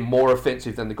shouldn't be more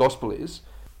offensive than the gospel is.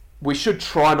 We should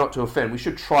try not to offend. We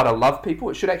should try to love people.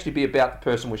 It should actually be about the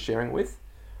person we're sharing it with.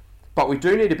 But we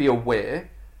do need to be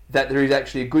aware that there is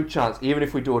actually a good chance, even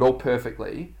if we do it all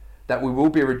perfectly, that we will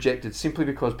be rejected simply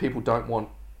because people don't want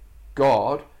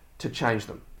God to change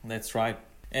them. That's right.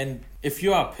 And if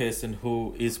you are a person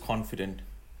who is confident,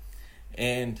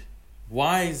 and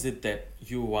why is it that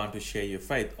you want to share your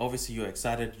faith? Obviously, you're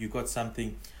excited. You got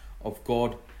something of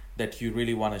God that you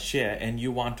really want to share, and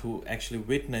you want to actually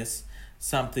witness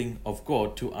something of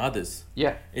God to others.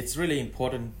 Yeah. It's really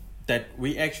important that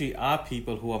we actually are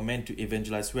people who are meant to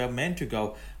evangelize. We are meant to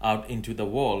go out into the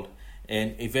world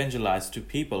and evangelize to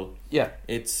people. Yeah.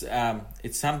 It's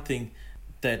something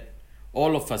that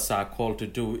all of us are called to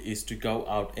do, is to go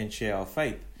out and share our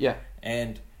faith. Yeah.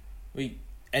 And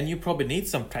you probably need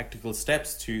some practical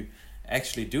steps to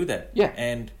actually do that. Yeah.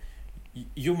 And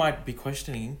you might be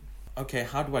questioning, okay,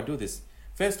 how do I do this?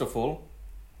 First of all,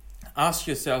 ask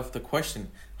yourself the question,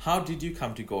 how did you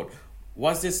come to God?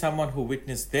 Was there someone who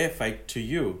witnessed their faith to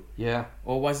you? Yeah.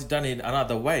 Or was it done in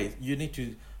another way? You need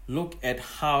to look at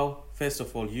how, first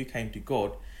of all, you came to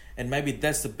God. And maybe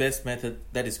that's the best method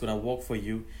that is going to work for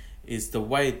you, is the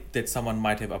way that someone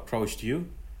might have approached you.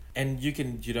 And you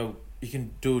can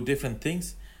do different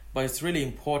things, but it's really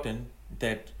important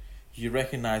that you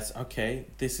recognize, okay,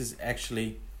 this is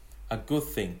actually a good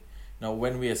thing. Now,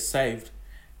 when we are saved,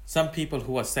 some people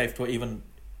who are saved for even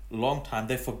a long time,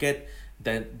 they forget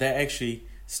that they're actually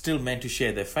still meant to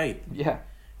share their faith. Yeah.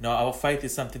 Now, our faith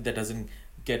is something that doesn't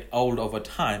get old over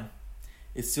time.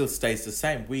 It still stays the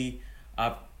same. We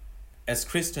are, as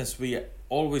Christians, we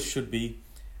always should be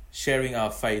sharing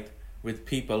our faith with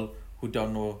people who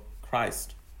don't know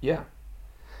Christ. Yeah.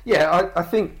 Yeah, I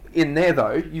think in there,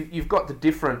 though, you've got the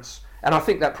difference, and I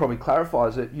think that probably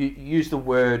clarifies it. You use the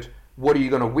word, what are you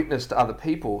going to witness to other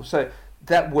people? So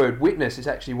that word witness is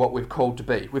actually what we're called to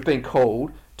be. We've been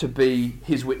called to be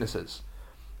his witnesses.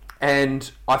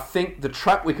 And I think the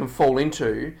trap we can fall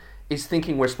into is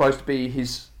thinking we're supposed to be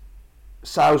his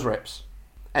sales reps.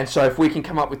 And so if we can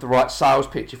come up with the right sales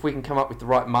pitch, if we can come up with the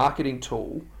right marketing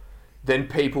tool, then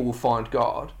people will find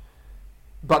God.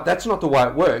 But that's not the way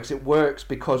it works. It works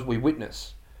because we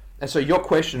witness. And so your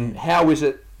question, how is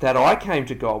it that I came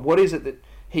to God? What is it that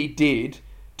he did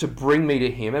to bring me to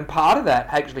him? And part of that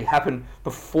actually happened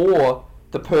before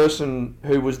the person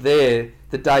who was there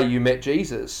the day you met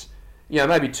Jesus.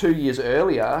 Maybe 2 years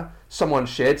earlier, someone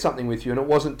shared something with you, and it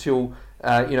wasn't till,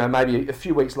 maybe a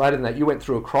few weeks later than that, you went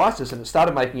through a crisis and it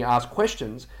started making you ask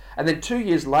questions. And then 2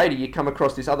 years later, you come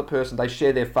across this other person, they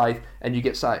share their faith, and you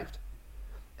get saved.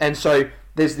 And so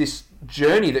there's this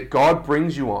journey that God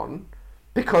brings you on,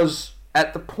 because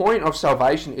at the point of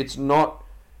salvation, it's not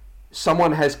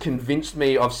someone has convinced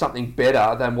me of something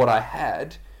better than what I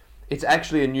had. It's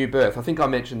actually a new birth. I think I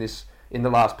mentioned this in the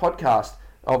last podcast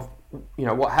of,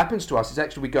 what happens to us is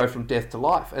actually we go from death to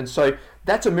life. And so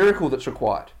that's a miracle that's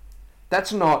required.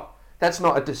 That's not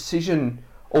a decision,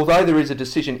 although there is a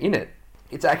decision in it.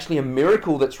 It's actually a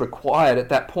miracle that's required at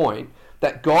that point,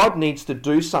 that God needs to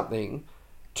do something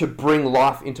to bring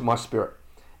life into my spirit.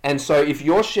 And so if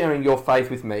you're sharing your faith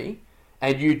with me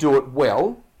and you do it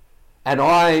well, and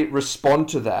I respond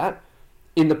to that,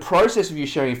 in the process of you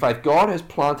sharing your faith, God has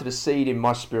planted a seed in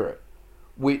my spirit,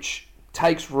 which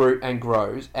takes root and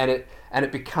grows, and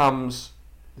it becomes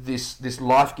this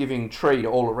life-giving tree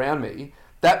all around me.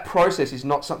 That process is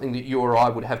not something that you or I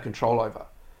would have control over.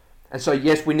 And so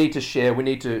yes, we need to share, we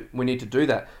need to do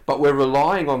that, but we're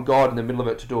relying on God in the middle of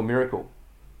it to do a miracle.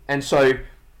 And so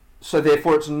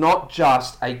therefore it's not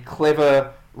just a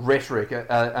clever rhetoric,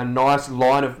 a nice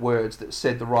line of words that's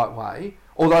said the right way,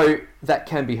 although that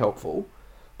can be helpful,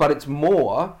 but it's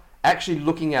more actually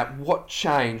looking at what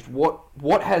changed,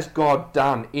 what has God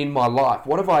done in my life,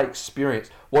 what have I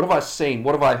experienced, what have I seen,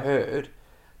 what have I heard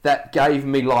that gave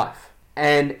me life.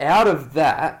 And out of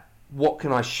that, what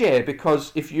can I share?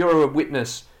 Because if you're a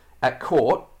witness at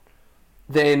court,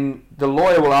 then the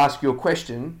lawyer will ask you a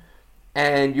question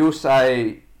and you'll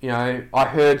say, I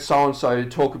heard so-and-so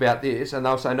talk about this, and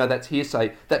they'll say, no, that's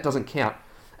hearsay, that doesn't count.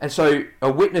 And so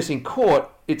a witness in court,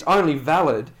 it's only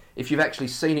valid if you've actually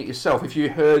seen it yourself, if you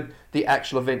heard the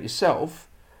actual event yourself.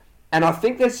 And I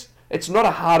think it's not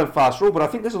a hard and fast rule, but I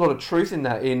think there's a lot of truth in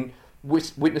that, in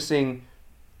witnessing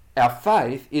our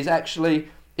faith, is actually,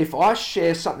 if I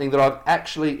share something that I've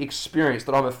actually experienced,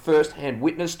 that I'm a first-hand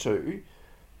witness to,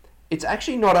 it's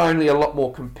actually not only a lot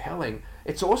more compelling,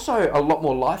 it's also a lot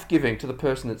more life-giving to the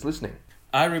person that's listening.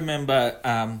 I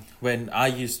remember when I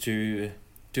used to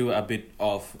do a bit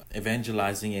of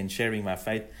evangelizing and sharing my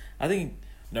faith. I think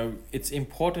it's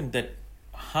important that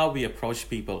how we approach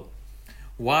people.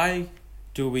 Why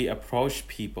do we approach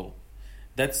people?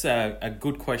 That's a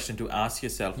good question to ask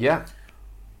yourself. Yeah.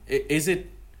 Is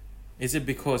it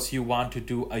because you want to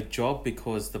do a job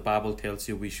because the Bible tells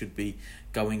you we should be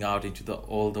going out into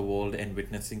all the world and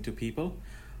witnessing to people?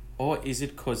 Or is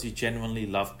it because you genuinely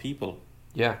love people?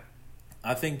 Yeah.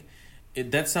 I think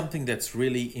that's something that's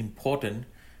really important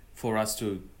for us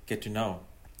to get to know.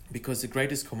 Because the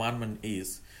greatest commandment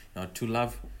is to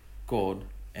love God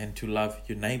and to love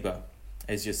your neighbor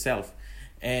as yourself.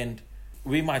 And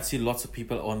we might see lots of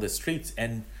people on the streets,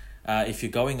 and if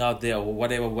you're going out there or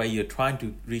whatever way you're trying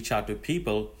to reach out to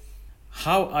people,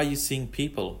 how are you seeing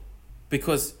people?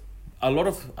 Because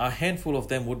a handful of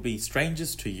them would be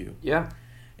strangers to you. Yeah.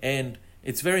 And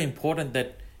it's very important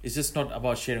that it's just not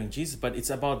about sharing Jesus, but it's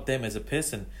about them as a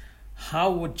person. How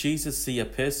would Jesus see a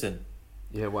person?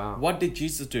 Yeah, wow. What did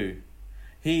Jesus do?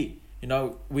 We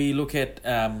look at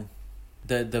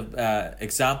the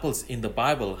examples in the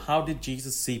Bible. How did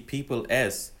Jesus see people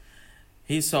as?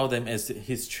 He saw them as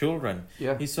his children.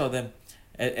 Yeah. He saw them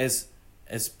as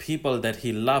people that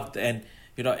he loved. And,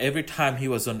 every time he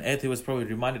was on earth, he was probably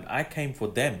reminded, I came for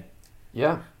them.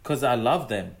 Yeah. Because I love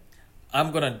them.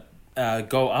 I'm going to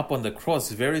go up on the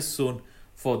cross very soon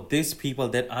for these people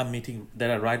that I'm meeting, that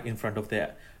are right in front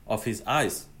of his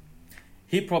eyes.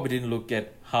 He probably didn't look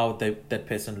at how that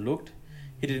person looked.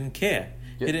 He didn't care.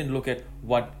 Yeah. He didn't look at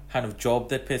what kind of job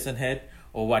that person had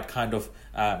or what kind of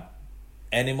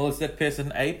animals that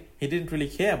person ate. He didn't really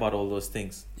care about all those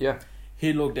things. Yeah.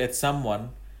 He looked at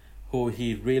someone who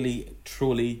he really,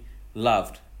 truly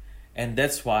loved. And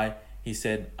that's why he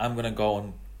said, I'm going to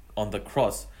go on the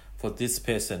cross for this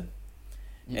person.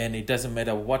 Yeah. And it doesn't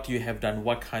matter what you have done,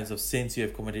 what kinds of sins you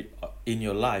have committed in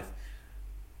your life.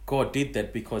 God did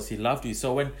that because he loved you.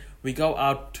 So when we go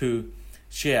out to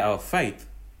share our faith,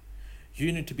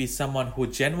 you need to be someone who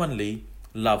genuinely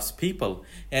loves people.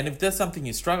 And if there's something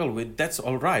you struggle with, that's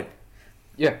all right.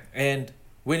 Yeah. And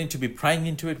we need to be praying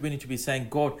into it. We need to be saying,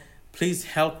 God, please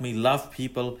help me love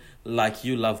people like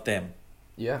you love them.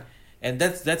 Yeah. And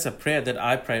that's a prayer that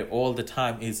I pray all the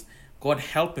time is, God,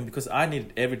 help me, because I need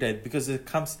it every day. Because there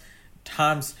comes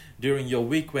times during your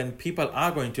week when people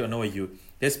are going to annoy you.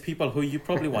 There's people who you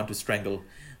probably want to strangle.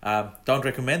 Don't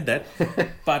recommend that.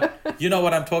 But you know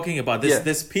what I'm talking about.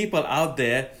 There's people out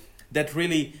there that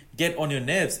really get on your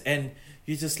nerves. And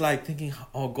you're just like thinking,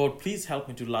 oh, God, please help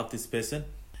me to love this person.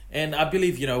 And I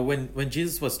believe, when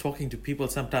Jesus was talking to people,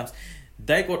 sometimes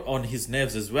they got on his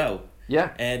nerves as well.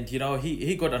 Yeah. And,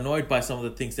 he got annoyed by some of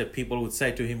the things that people would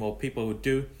say to him or people would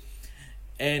do.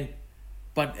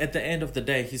 But at the end of the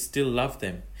day, he still loved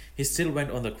them. He still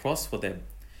went on the cross for them.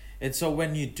 And so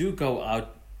when you do go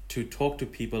out to talk to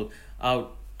people,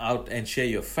 out and share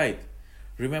your faith,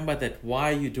 remember that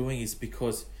why you're doing is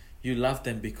because you love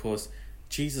them, because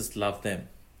Jesus loved them.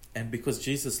 And because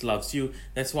Jesus loves you,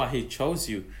 that's why he chose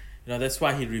you. That's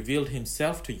why he revealed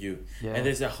himself to you. Yeah. And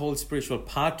there's a whole spiritual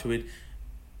part to it,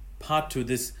 part to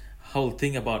this whole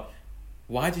thing about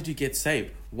why did you get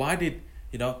saved? Why did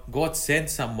God send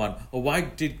someone? Or why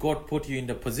did God put you in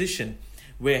the position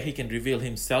where he can reveal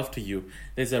himself to you?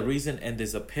 There's a reason and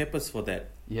there's a purpose for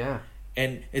that. Yeah.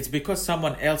 And it's because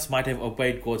someone else might have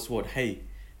obeyed God's word. Hey,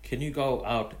 can you go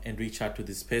out and reach out to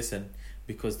this person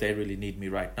because they really need me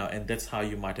right now? And that's how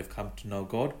you might have come to know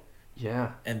God.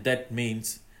 Yeah. And that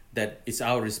means that it's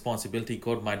our responsibility.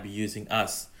 God might be using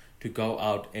us to go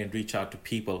out and reach out to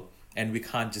people. And we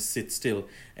can't just sit still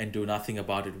and do nothing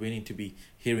about it. We need to be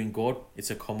hearing God.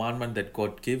 It's a commandment that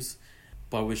God gives.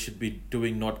 But we should be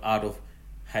doing not out of,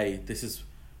 hey, this is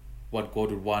what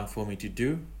God would want for me to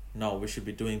do. No, we should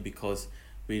be doing because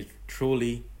we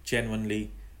truly,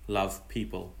 genuinely love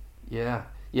people. Yeah.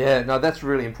 Yeah, no, that's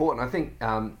really important. I think,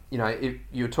 if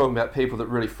you're talking about people that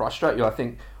really frustrate you, I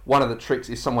think one of the tricks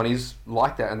is someone is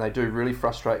like that and they do really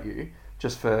frustrate you,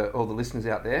 just for all the listeners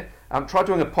out there. Try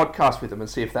doing a podcast with them and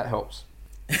see if that helps.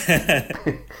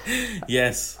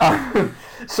 Yes.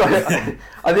 So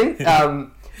I think,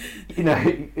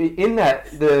 in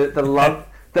that, the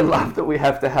the love that we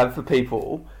have to have for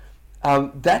people,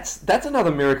 that's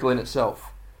another miracle in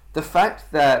itself. The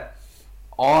fact that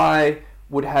I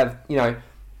would have,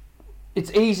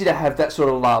 it's easy to have that sort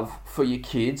of love for your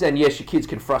kids, and yes, your kids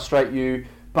can frustrate you,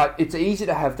 but it's easy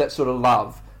to have that sort of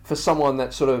love for someone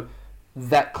that's sort of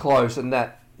that close, and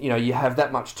that, you have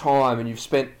that much time and you've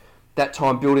spent that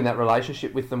time building that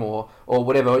relationship with them, or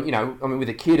whatever. With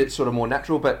a kid it's sort of more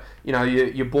natural, but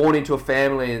you're born into a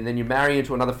family and then you marry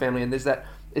into another family, and there's that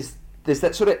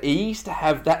sort of ease to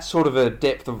have that sort of a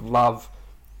depth of love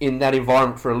in that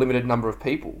environment for a limited number of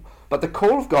people. But the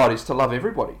call of God is to love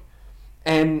everybody,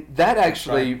 and that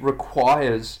actually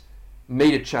requires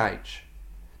me to change.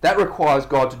 That requires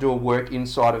God to do a work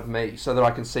inside of me so that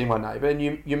I can see my neighbour. And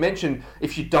you mentioned,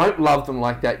 if you don't love them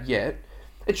like that yet,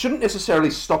 it shouldn't necessarily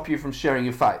stop you from sharing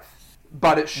your faith,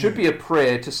 but it should be a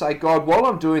prayer to say, God, while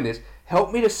I'm doing this,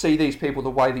 help me to see these people the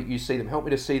way that you see them. Help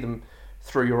me to see them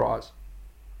through your eyes.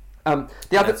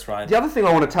 The other thing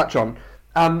I want to touch on,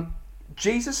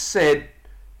 Jesus said,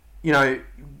 you're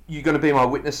going to be my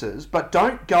witnesses, but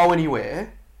don't go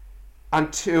anywhere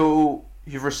until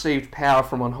you've received power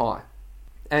from on high.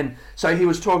 And so he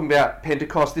was talking about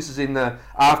Pentecost. This is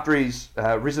after he's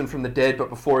risen from the dead, but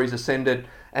before he's ascended.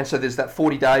 And so there's that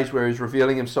 40 days where he's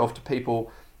revealing himself to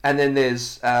people. And then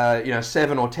there's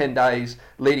 7 or 10 days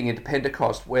leading into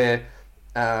Pentecost where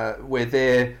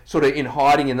they're sort of in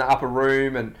hiding in the upper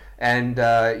room, and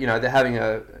they're having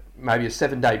maybe a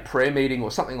 7-day prayer meeting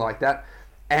or something like that.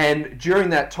 And during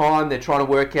that time, they're trying to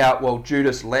work out, well,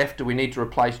 Judas left. Do we need to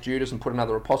replace Judas and put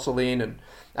another apostle in?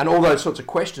 And all those sorts of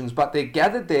questions. But they're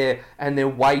gathered there and they're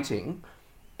waiting.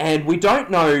 And we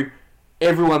don't know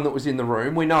everyone that was in the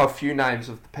room. We know a few names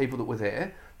of the people that were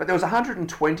there. But there was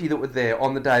 120 that were there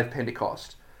on the day of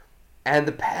Pentecost. And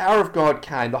the power of God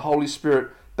came. The Holy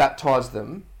Spirit baptized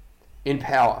them in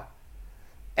power.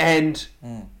 And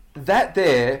that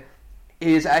there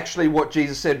is actually what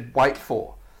Jesus said, wait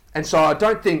for. And so I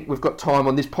don't think we've got time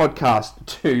on this podcast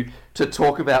to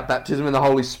talk about baptism in the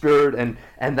Holy Spirit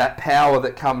and that power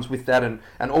that comes with that and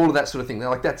all of that sort of thing.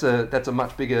 Like that's a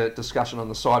much bigger discussion on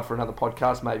the side for another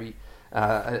podcast, maybe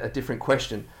a different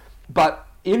question. But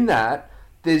in that,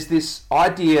 there's this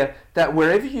idea that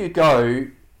wherever you go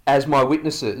as my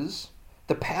witnesses,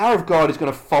 the power of God is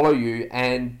going to follow you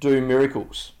and do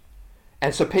miracles.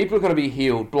 And so people are going to be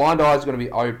healed, blind eyes are going to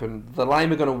be opened, the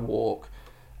lame are going to walk.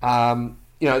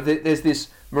 There's this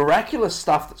miraculous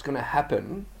stuff that's going to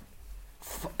happen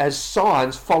as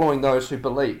signs following those who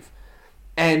believe.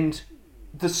 And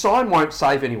the sign won't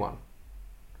save anyone.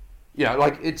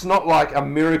 It's not like a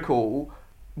miracle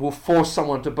will force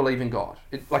someone to believe in God.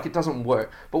 It doesn't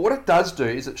work. But what it does do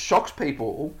is it shocks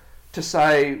people to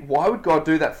say, why would God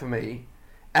do that for me?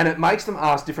 And it makes them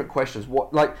ask different questions.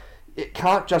 It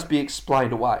can't just be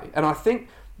explained away. And I think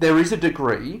there is a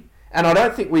degree, and I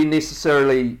don't think we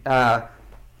necessarily...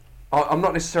 I'm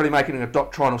not necessarily making a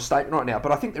doctrinal statement right now,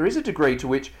 but I think there is a degree to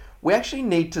which we actually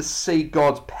need to see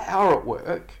God's power at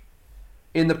work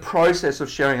in the process of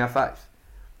sharing our faith.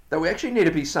 That we actually need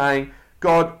to be saying,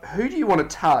 God, who do you want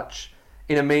to touch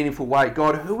in a meaningful way?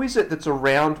 God, who is it that's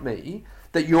around me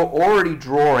that you're already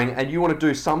drawing, and you want to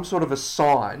do some sort of a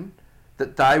sign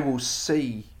that they will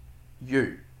see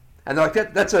you? And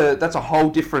that's a whole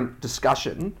different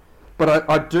discussion, but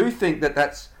I do think that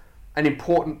that's an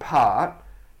important part.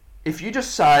 If you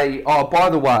just say, oh,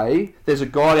 by the way, there's a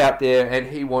God out there and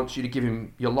he wants you to give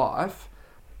him your life,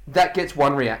 that gets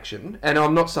one reaction. And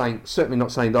I'm certainly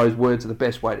not saying those words are the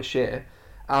best way to share.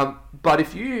 But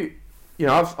if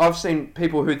I've seen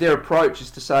people who their approach is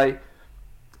to say,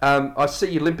 I see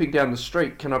you limping down the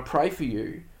street, can I pray for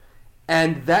you?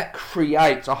 And that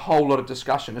creates a whole lot of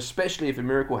discussion, especially if a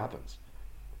miracle happens.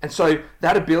 And so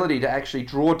that ability to actually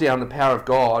draw down the power of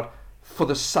God for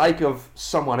the sake of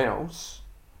someone else,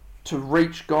 to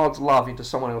reach God's love into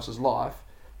someone else's life,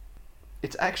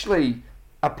 it's actually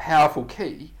a powerful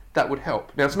key that would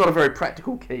help. Now, it's not a very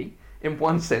practical key in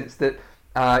one sense that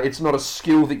it's not a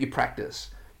skill that you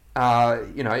practice.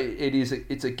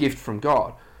 It's a gift from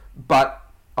God. But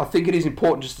I think it is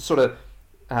important just to sort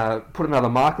of put another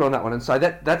marker on that one and say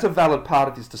that's a valid part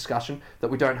of this discussion that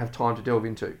we don't have time to delve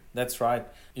into. That's right.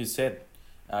 You said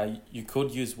you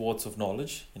could use words of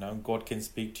knowledge. God can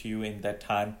speak to you in that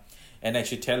time and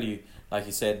actually tell you, like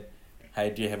you said,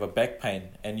 hey, do you have a back pain?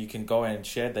 And you can go and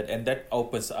share that. And that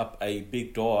opens up a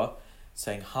big door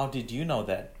saying, how did you know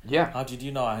that? Yeah. How did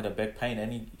you know I had a back pain?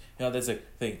 And, there's a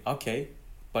thing, okay,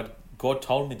 but God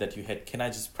told me that you had, can I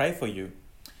just pray for you?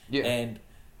 Yeah.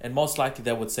 And most likely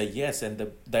they would say yes,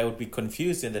 and they would be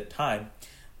confused in the time,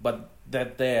 but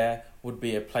that there would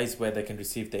be a place where they can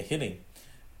receive their healing.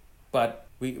 But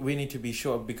we need to be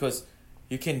sure, because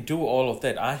you can do all of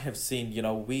that. I have seen,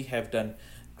 we have done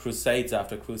crusades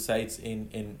after crusades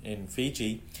in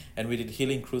Fiji, and we did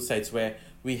healing crusades where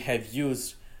we have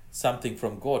used something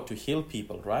from God to heal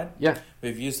people, right? Yeah.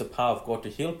 We've used the power of God to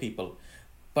heal people.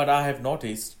 But I have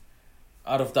noticed,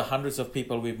 out of the hundreds of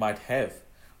people we might have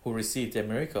who received a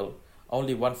miracle,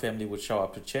 only one family would show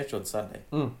up to church on Sunday.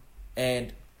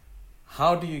 And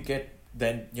how do you get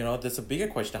then, there's a bigger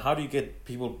question. How do you get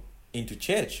people into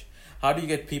church? How do you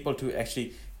get people to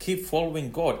actually keep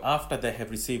following God after they have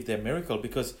received their miracle?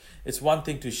 Because it's one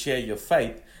thing to share your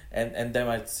faith, and they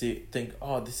might think,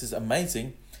 oh, this is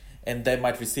amazing. And they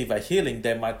might receive a healing,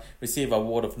 they might receive a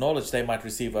word of knowledge, they might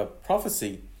receive a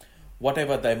prophecy,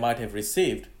 whatever they might have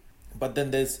received. But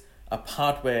then there's a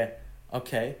part where,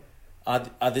 okay,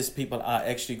 are these people are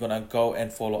actually going to go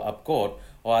and follow up God?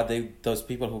 Or are they those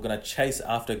people who are going to chase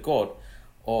after God?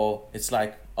 Or it's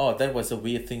like, oh, that was a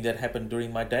weird thing that happened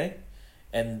during my day.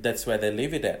 And that's where they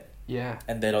leave it at. Yeah.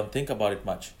 And they don't think about it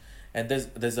much. And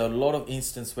there's a lot of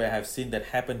instances where I've seen that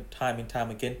happen time and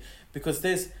time again. Because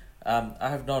I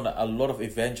have known a lot of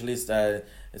evangelists,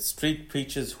 street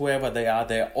preachers, whoever they are,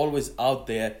 they're always out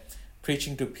there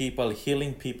preaching to people,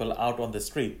 healing people out on the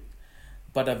street.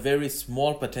 But a very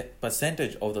small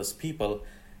percentage of those people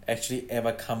actually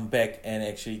ever come back and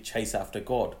actually chase after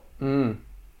God.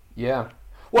 Yeah.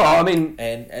 Well, I mean,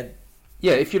 and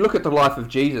yeah, if you look at the life of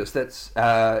Jesus, that's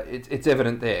it's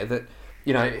evident there that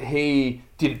he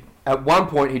did at one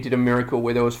point he did a miracle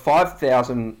where there was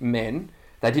 5,000 men.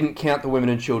 They didn't count the women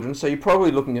and children, so you're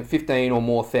probably looking at 15 or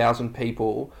more thousand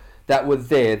people that were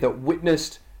there that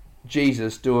witnessed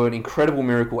Jesus do an incredible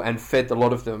miracle and fed a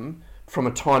lot of them from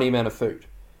a tiny amount of food.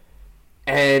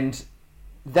 And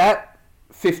that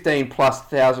 15 plus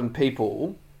thousand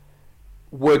people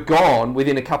were gone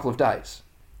within a couple of days.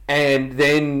 And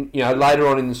then, later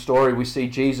on in the story, we see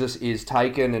Jesus is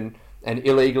taken and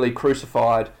illegally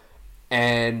crucified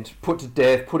and put to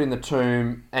death, put in the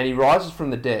tomb, and he rises from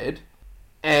the dead.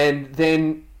 And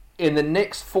then in the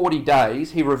next 40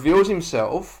 days, he reveals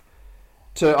himself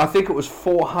to, I think it was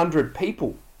 400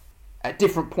 people at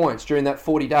different points during that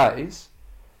 40 days.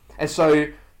 And so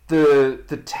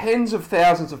the tens of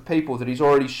thousands of people that he's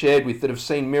already shared with that have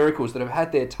seen miracles, that have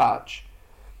had their touch,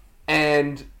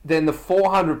 and then the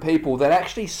 400 people that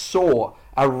actually saw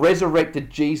a resurrected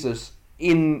Jesus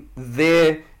in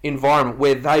their environment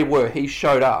where they were, he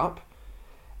showed up.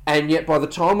 And yet by the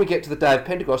time we get to the day of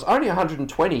Pentecost, only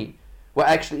 120 were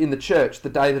actually in the church the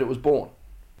day that it was born.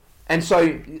 And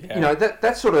so,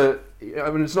 that's sort of,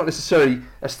 it's not necessarily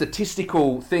a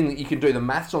statistical thing that you can do the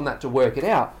maths on that to work it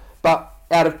out, but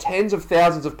out of tens of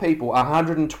thousands of people,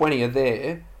 120 are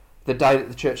there the day that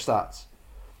the church starts.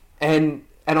 And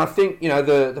I think,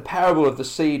 the parable of the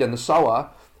seed and the sower,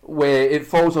 where it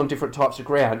falls on different types of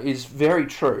ground, is very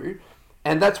true.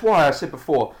 And that's why I said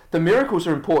before, the miracles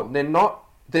are important. They're not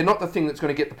the thing that's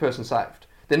going to get the person saved.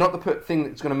 They're not the thing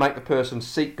that's going to make the person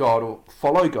seek God or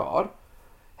follow God.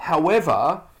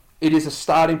 However, it is a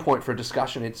starting point for a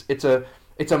discussion. It's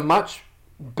a much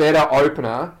better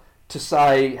opener to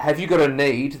say, have you got a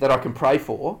need that I can pray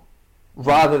for,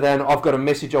 rather than I've got a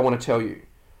message I want to tell you.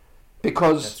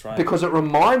 Because it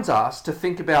reminds us to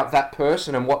think about that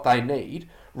person and what they need,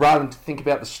 rather than to think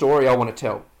about the story I want to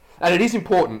tell. And it is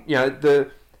important,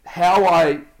 how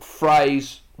I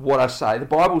phrase what I say. The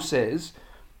Bible says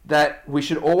that we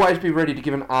should always be ready to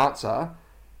give an answer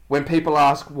when people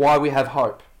ask why we have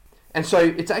hope. And so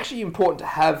it's actually important to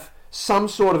have some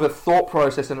sort of a thought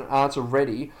process and an answer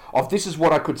ready of this is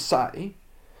what I could say,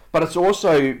 but it's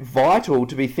also vital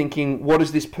to be thinking, what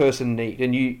does this person need?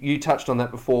 And you touched on that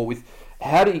before with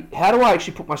how do I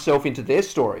actually put myself into their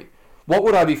story? What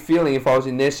would I be feeling if I was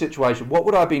in their situation? What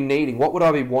would I be needing? What would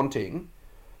I be wanting?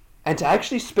 And to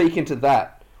actually speak into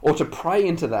that, or to pray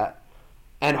into that,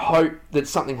 and hope that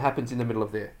something happens in the middle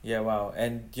of there. Yeah, wow.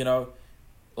 And,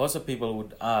 lots of people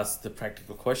would ask the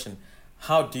practical question,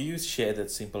 how do you share that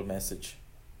simple message?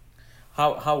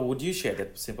 How would you share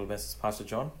that simple message, Pastor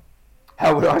John?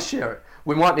 How would I share it?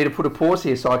 We might need to put a pause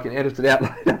here so I can edit it out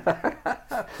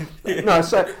later. No,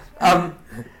 so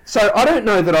I don't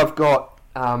know that I've got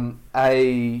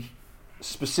a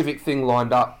specific thing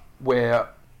lined up where,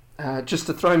 just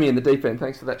to throw me in the deep end,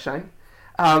 thanks for that, Shane.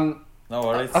 No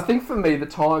worries. I think for me, the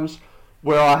times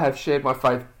where I have shared my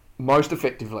faith most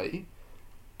effectively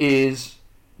is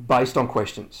based on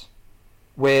questions,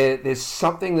 where there's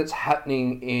something that's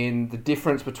happening in the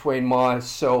difference between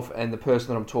myself and the person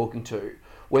that I'm talking to,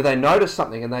 where they notice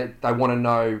something and they want to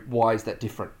know, why is that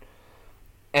different?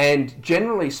 And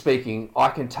generally speaking, I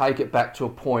can take it back to a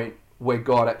point where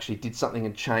God actually did something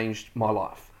and changed my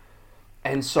life.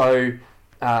 And so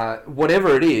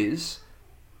whatever it is,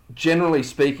 generally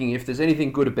speaking, if there's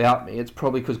anything good about me, it's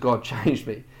probably because God changed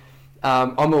me.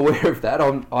 I'm aware of that.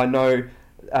 I know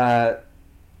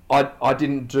I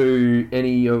didn't do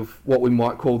any of what we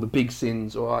might call the big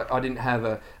sins, or I didn't have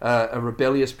a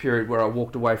rebellious period where I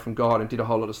walked away from God and did a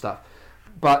whole lot of stuff.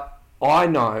 But I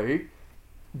know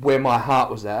where my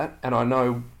heart was at, and I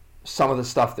know some of the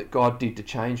stuff that God did to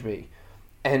change me.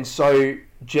 And so,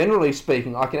 generally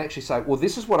speaking, I can actually say, well,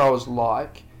 this is what I was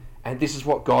like, and this is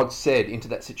what God said into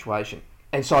that situation.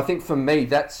 And so I think for me,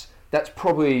 that's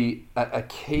probably a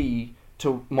key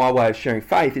to my way of sharing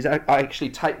faith, is I actually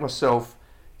take myself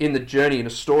in the journey in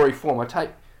a story form. I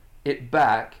take it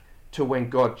back to when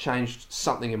God changed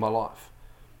something in my life.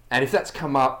 And if that's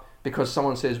come up because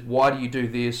someone says, why do you do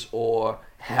this? Or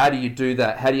how do you do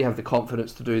that? How do you have the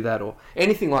confidence to do that? Or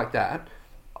anything like that,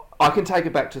 I can take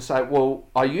it back to say, well,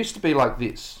 I used to be like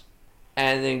this,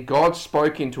 and then God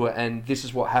spoke into it, and this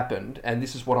is what happened, and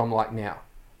this is what I'm like now.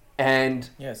 And,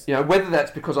 Yes. you know, whether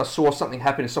that's because I saw something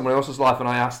happen in someone else's life and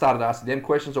I started asking them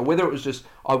questions, or whether it was just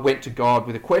I went to God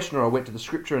with a question, or I went to the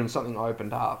scripture and something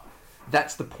opened up,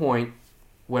 that's the point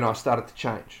when I started to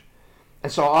change.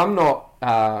 And so I'm not,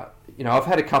 I've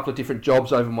had a couple of different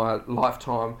jobs over my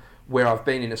lifetime where I've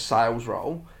been in a sales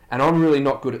role, and I'm really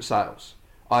not good at sales.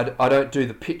 I don't do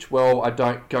the pitch well. I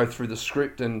don't go through the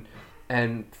script and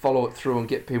follow it through and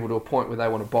get people to a point where they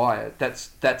want to buy it.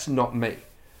 That's not me.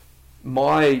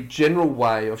 My general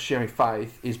way of sharing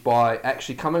faith is by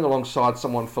actually coming alongside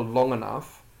someone for long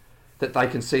enough that they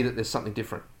can see that there's something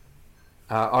different.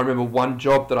 I remember one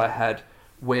job that I had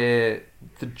where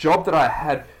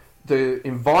the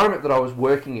environment that I was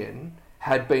working in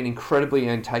had been incredibly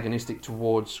antagonistic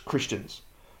towards Christians.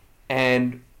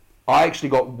 And I actually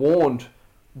got warned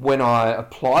when I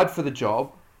applied for the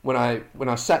job, when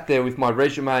I sat there with my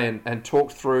resume and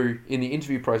talked through in the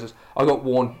interview process, I got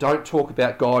warned, don't talk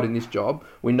about God in this job.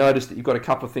 We noticed that you've got a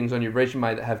couple of things on your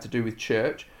resume that have to do with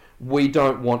church. We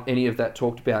don't want any of that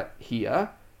talked about here.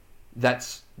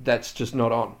 That's just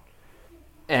not on.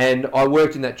 And I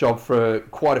worked in that job for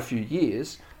quite a few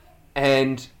years,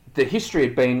 and the history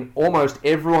had been almost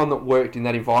everyone that worked in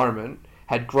that environment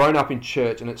had grown up in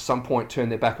church and at some point turned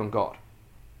their back on God.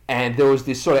 And there was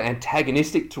this sort of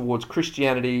antagonistic towards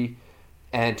Christianity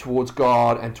and towards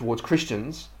God and towards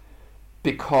Christians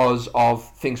because of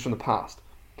things from the past.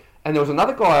 And there was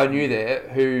another guy I knew there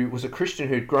who was a Christian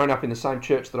who'd grown up in the same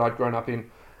church that I'd grown up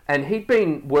in. And he'd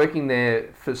been working there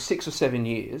for 6 or 7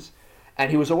 years.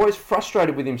 And he was always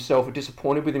frustrated with himself or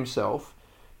disappointed with himself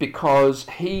because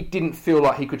he didn't feel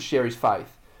like he could share his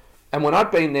faith. And when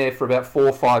I'd been there for about 4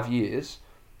 or 5 years,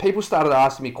 people started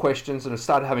asking me questions and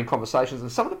started having conversations.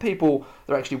 And some of the people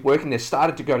that are actually working there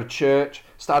started to go to church,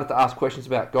 started to ask questions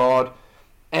about God.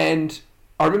 And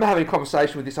I remember having a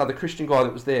conversation with this other Christian guy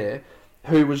that was there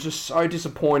who was just so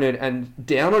disappointed and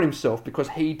down on himself because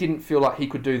he didn't feel like he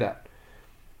could do that.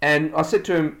 And I said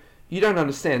to him, you don't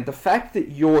understand. The fact that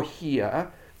you're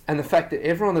here and the fact that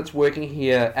everyone that's working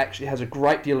here actually has a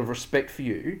great deal of respect for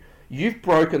you, you've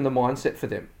broken the mindset for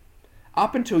them.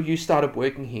 Up until you started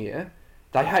working here,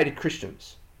 they hated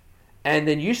Christians. And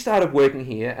then you started working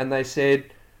here and they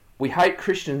said, we hate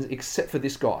Christians except for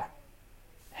this guy.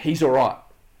 He's all right.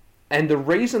 And the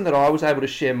reason that I was able to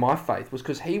share my faith was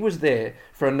because he was there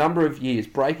for a number of years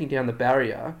breaking down the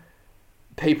barrier,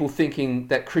 people thinking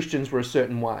that Christians were a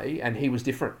certain way and he was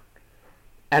different.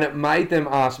 And it made them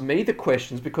ask me the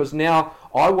questions because now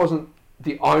I wasn't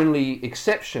the only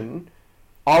exception.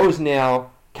 I was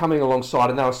now coming alongside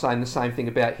and they were saying the same thing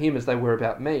about him as they were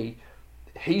about me.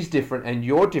 He's different and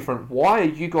you're different. Why are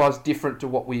you guys different to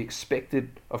what we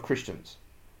expected of Christians?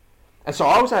 And so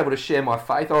I was able to share my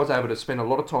faith. I was able to spend a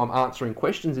lot of time answering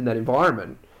questions in that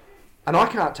environment. And I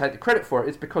can't take the credit for it.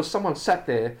 It's because someone sat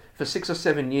there for 6 or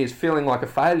 7 years feeling like a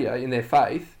failure in their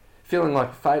faith, feeling like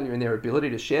a failure in their ability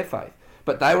to share faith.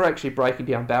 But they were actually breaking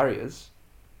down barriers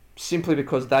simply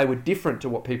because they were different to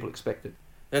what people expected.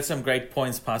 That's some great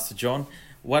points, Pastor John.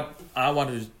 What I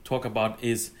wanted to talk about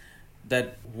is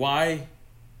that why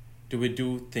do we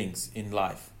do things in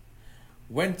life?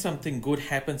 When something good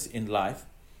happens in life,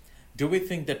 do we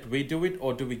think that we do it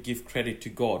or do we give credit to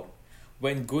God?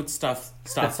 When good stuff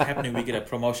starts happening, we get a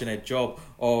promotion at job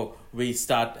or we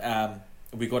got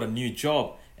a new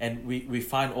job and we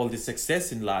find all this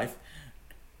success in life,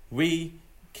 we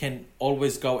can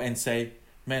always go and say,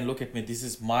 man, look at me, this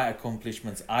is my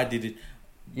accomplishments. I did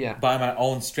it by my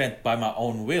own strength, by my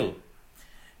own will.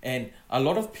 And a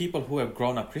lot of people who have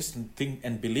grown up Christian think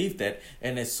and believe that,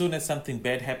 and as soon as something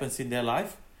bad happens in their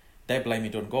life, they blame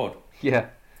it on God. Yeah.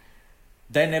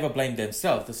 They never blame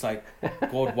themselves. It's like,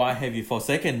 God, why have you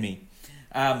forsaken me?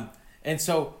 And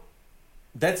so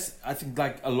that's, I think,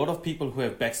 like a lot of people who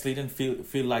have backslidden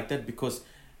feel like that because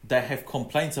they have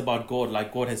complaints about God,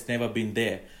 like God has never been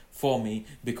there for me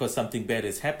because something bad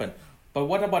has happened. But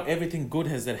what about everything good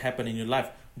has that happened in your life?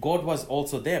 God was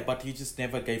also there, but you just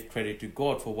never gave credit to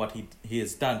God for what he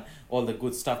has done, all the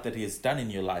good stuff that he has done in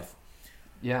your life.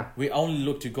 Yeah. We only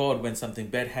look to God when something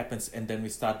bad happens, and then we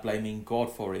start blaming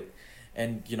God for it.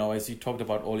 And, as you talked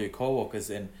about all your co-workers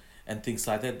and things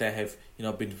like that, they have,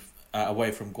 been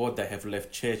away from God, they have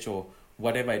left church or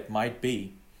whatever it might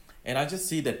be. And I just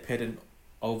see that pattern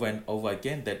over and over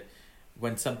again, that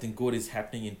when something good is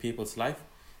happening in people's life,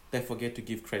 they forget to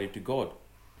give credit to God.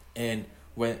 And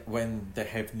when they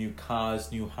have new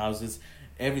cars, new houses,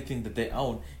 everything that they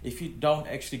own, if you don't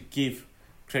actually give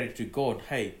credit to God,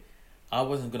 hey, I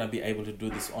wasn't going to be able to do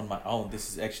this on my own. This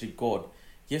is actually God.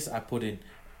 Yes, I put in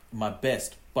my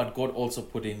best, but God also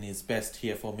put in his best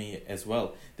here for me as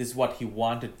well. This is what he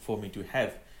wanted for me to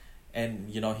have. And,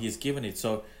 he has given it.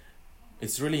 So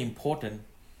it's really important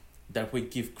that we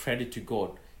give credit to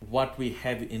God. What we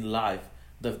have in life,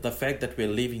 the fact that we're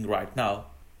living right now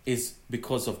is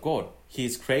because of God.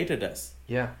 He's created us.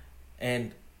 Yeah.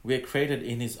 And we're created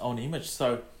in his own image.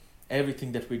 So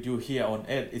everything that we do here on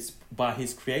earth is by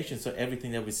his creation. So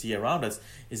everything that we see around us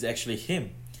is actually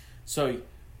him. So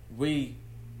we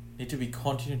need to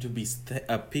continue to be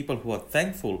people who are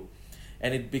thankful.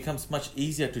 And it becomes much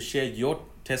easier to share your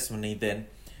testimony than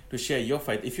to share your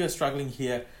faith. If you're struggling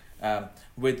here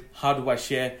with how do I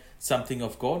share something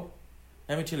of God,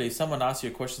 let me tell you, if someone asks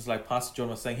you questions like Pastor John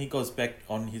was saying, he goes back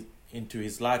into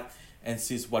his life and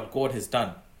sees what God has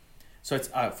done. So it's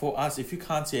for us, if you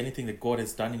can't see anything that God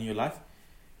has done in your life,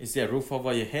 is there a roof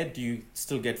over your head? Do you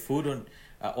still get food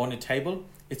on your table?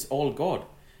 It's all God.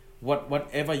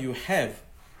 Whatever you have,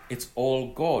 it's all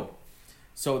God.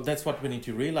 So that's what we need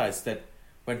to realize, that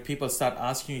when people start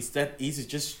asking you, is that easy?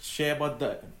 Just share about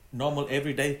the normal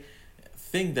everyday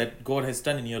thing that God has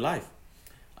done in your life.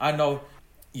 I know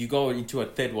you go into a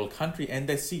third world country and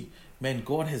they see, man,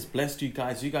 God has blessed you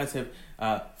guys. You guys have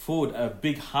food,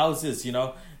 big houses,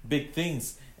 big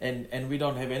things, and we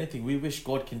don't have anything. We wish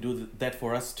God can do that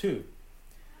for us too.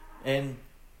 And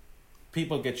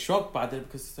people get shocked by that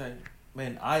because they say,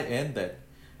 man, I earned that.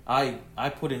 I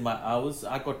put in my hours.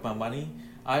 I got my money.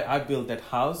 I built that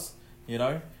house,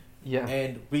 Yeah.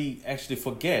 And we actually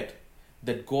forget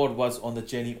that God was on the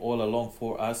journey all along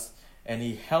for us, and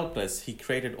he helped us. He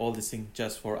created all these things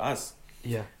just for us.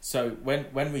 Yeah. So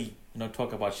when we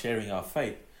talk about sharing our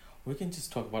faith, we can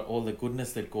just talk about all the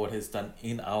goodness that God has done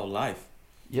in our life.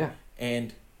 Yeah.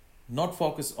 And not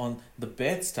focus on the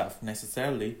bad stuff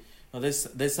necessarily.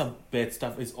 There's some bad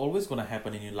stuff is always going to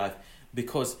happen in your life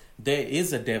because there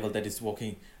is a devil that is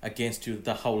working against you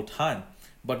the whole time.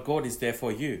 But God is there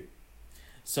for you.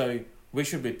 So we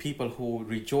should be people who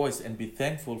rejoice and be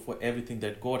thankful for everything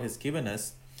that God has given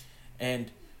us.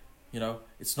 And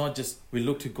it's not just we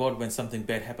look to God when something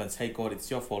bad happens. Hey, God, it's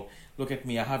your fault. Look at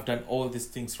me. I have done all these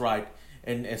things right.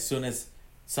 And as soon as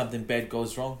something bad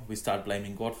goes wrong, we start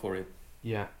blaming God for it.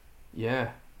 Yeah.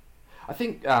 Yeah. I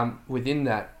think within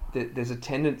that, there's a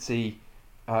tendency,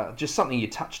 just something you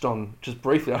touched on just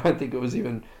briefly. I don't think it was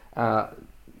even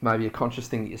maybe a conscious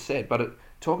thing that you said, but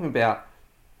talking about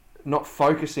not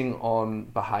focusing on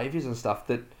behaviours and stuff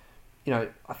that,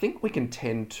 I think we can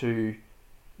tend to,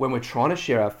 when we're trying to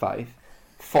share our faith,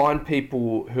 find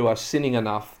people who are sinning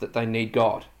enough that they need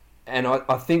God. And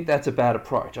I think that's a bad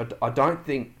approach. I don't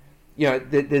think,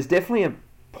 there's definitely a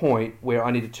point where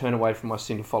I need to turn away from my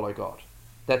sin to follow God.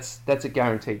 That's a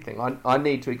guaranteed thing. I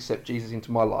need to accept Jesus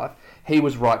into my life. He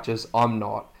was righteous, I'm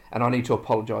not, and I need to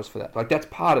apologise for that. Like, that's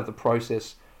part of the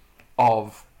process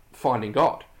of finding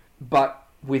God. But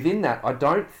within that, I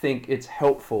don't think it's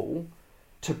helpful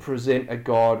to present a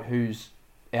God who's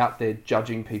out there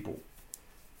judging people,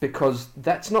 because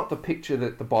that's not the picture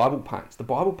that the Bible paints. The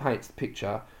Bible paints the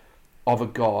picture of a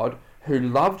God who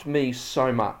loved me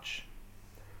so much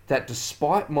that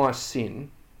despite my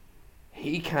sin,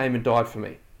 he came and died for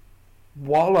me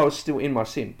while I was still in my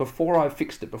sin, before I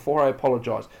fixed it, before I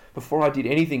apologized, before I did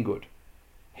anything good.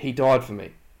 He died for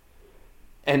me.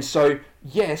 And so,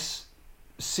 yes,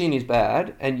 sin is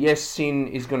bad, and yes, sin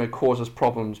is going to cause us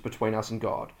problems between us and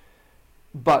God,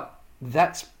 but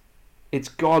it's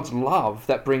God's love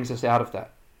that brings us out of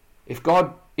that. If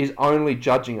God is only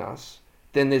judging us,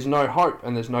 then there's no hope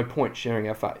and there's no point sharing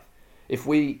our faith. If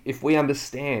we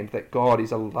understand that God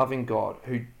is a loving God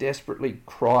who desperately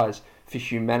cries for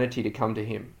humanity to come to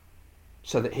him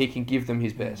so that he can give them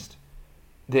his best,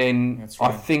 then right.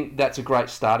 I think that's a great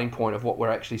starting point of what we're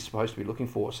actually supposed to be looking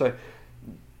for. So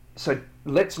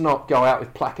let's not go out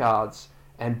with placards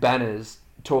and banners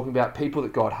talking about people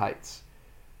that God hates,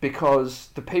 because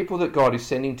the people that God is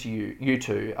sending to you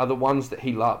two, are the ones that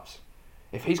he loves.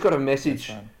 If he's got a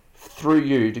message through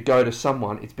you to go to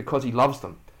someone, it's because he loves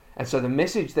them. And so the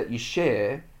message that you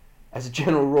share, as a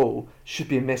general rule, should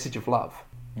be a message of love.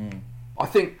 I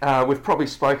think we've probably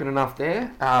spoken enough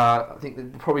there. I think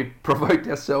we've probably provoked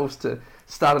ourselves to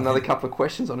start another couple of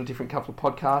questions on a different couple of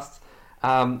podcasts.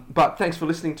 But thanks for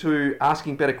listening to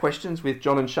Asking Better Questions with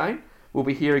John and Shane. We'll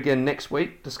be here again next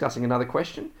week discussing another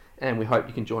question, and we hope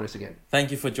you can join us again. Thank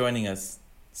you for joining us.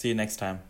 See you next time.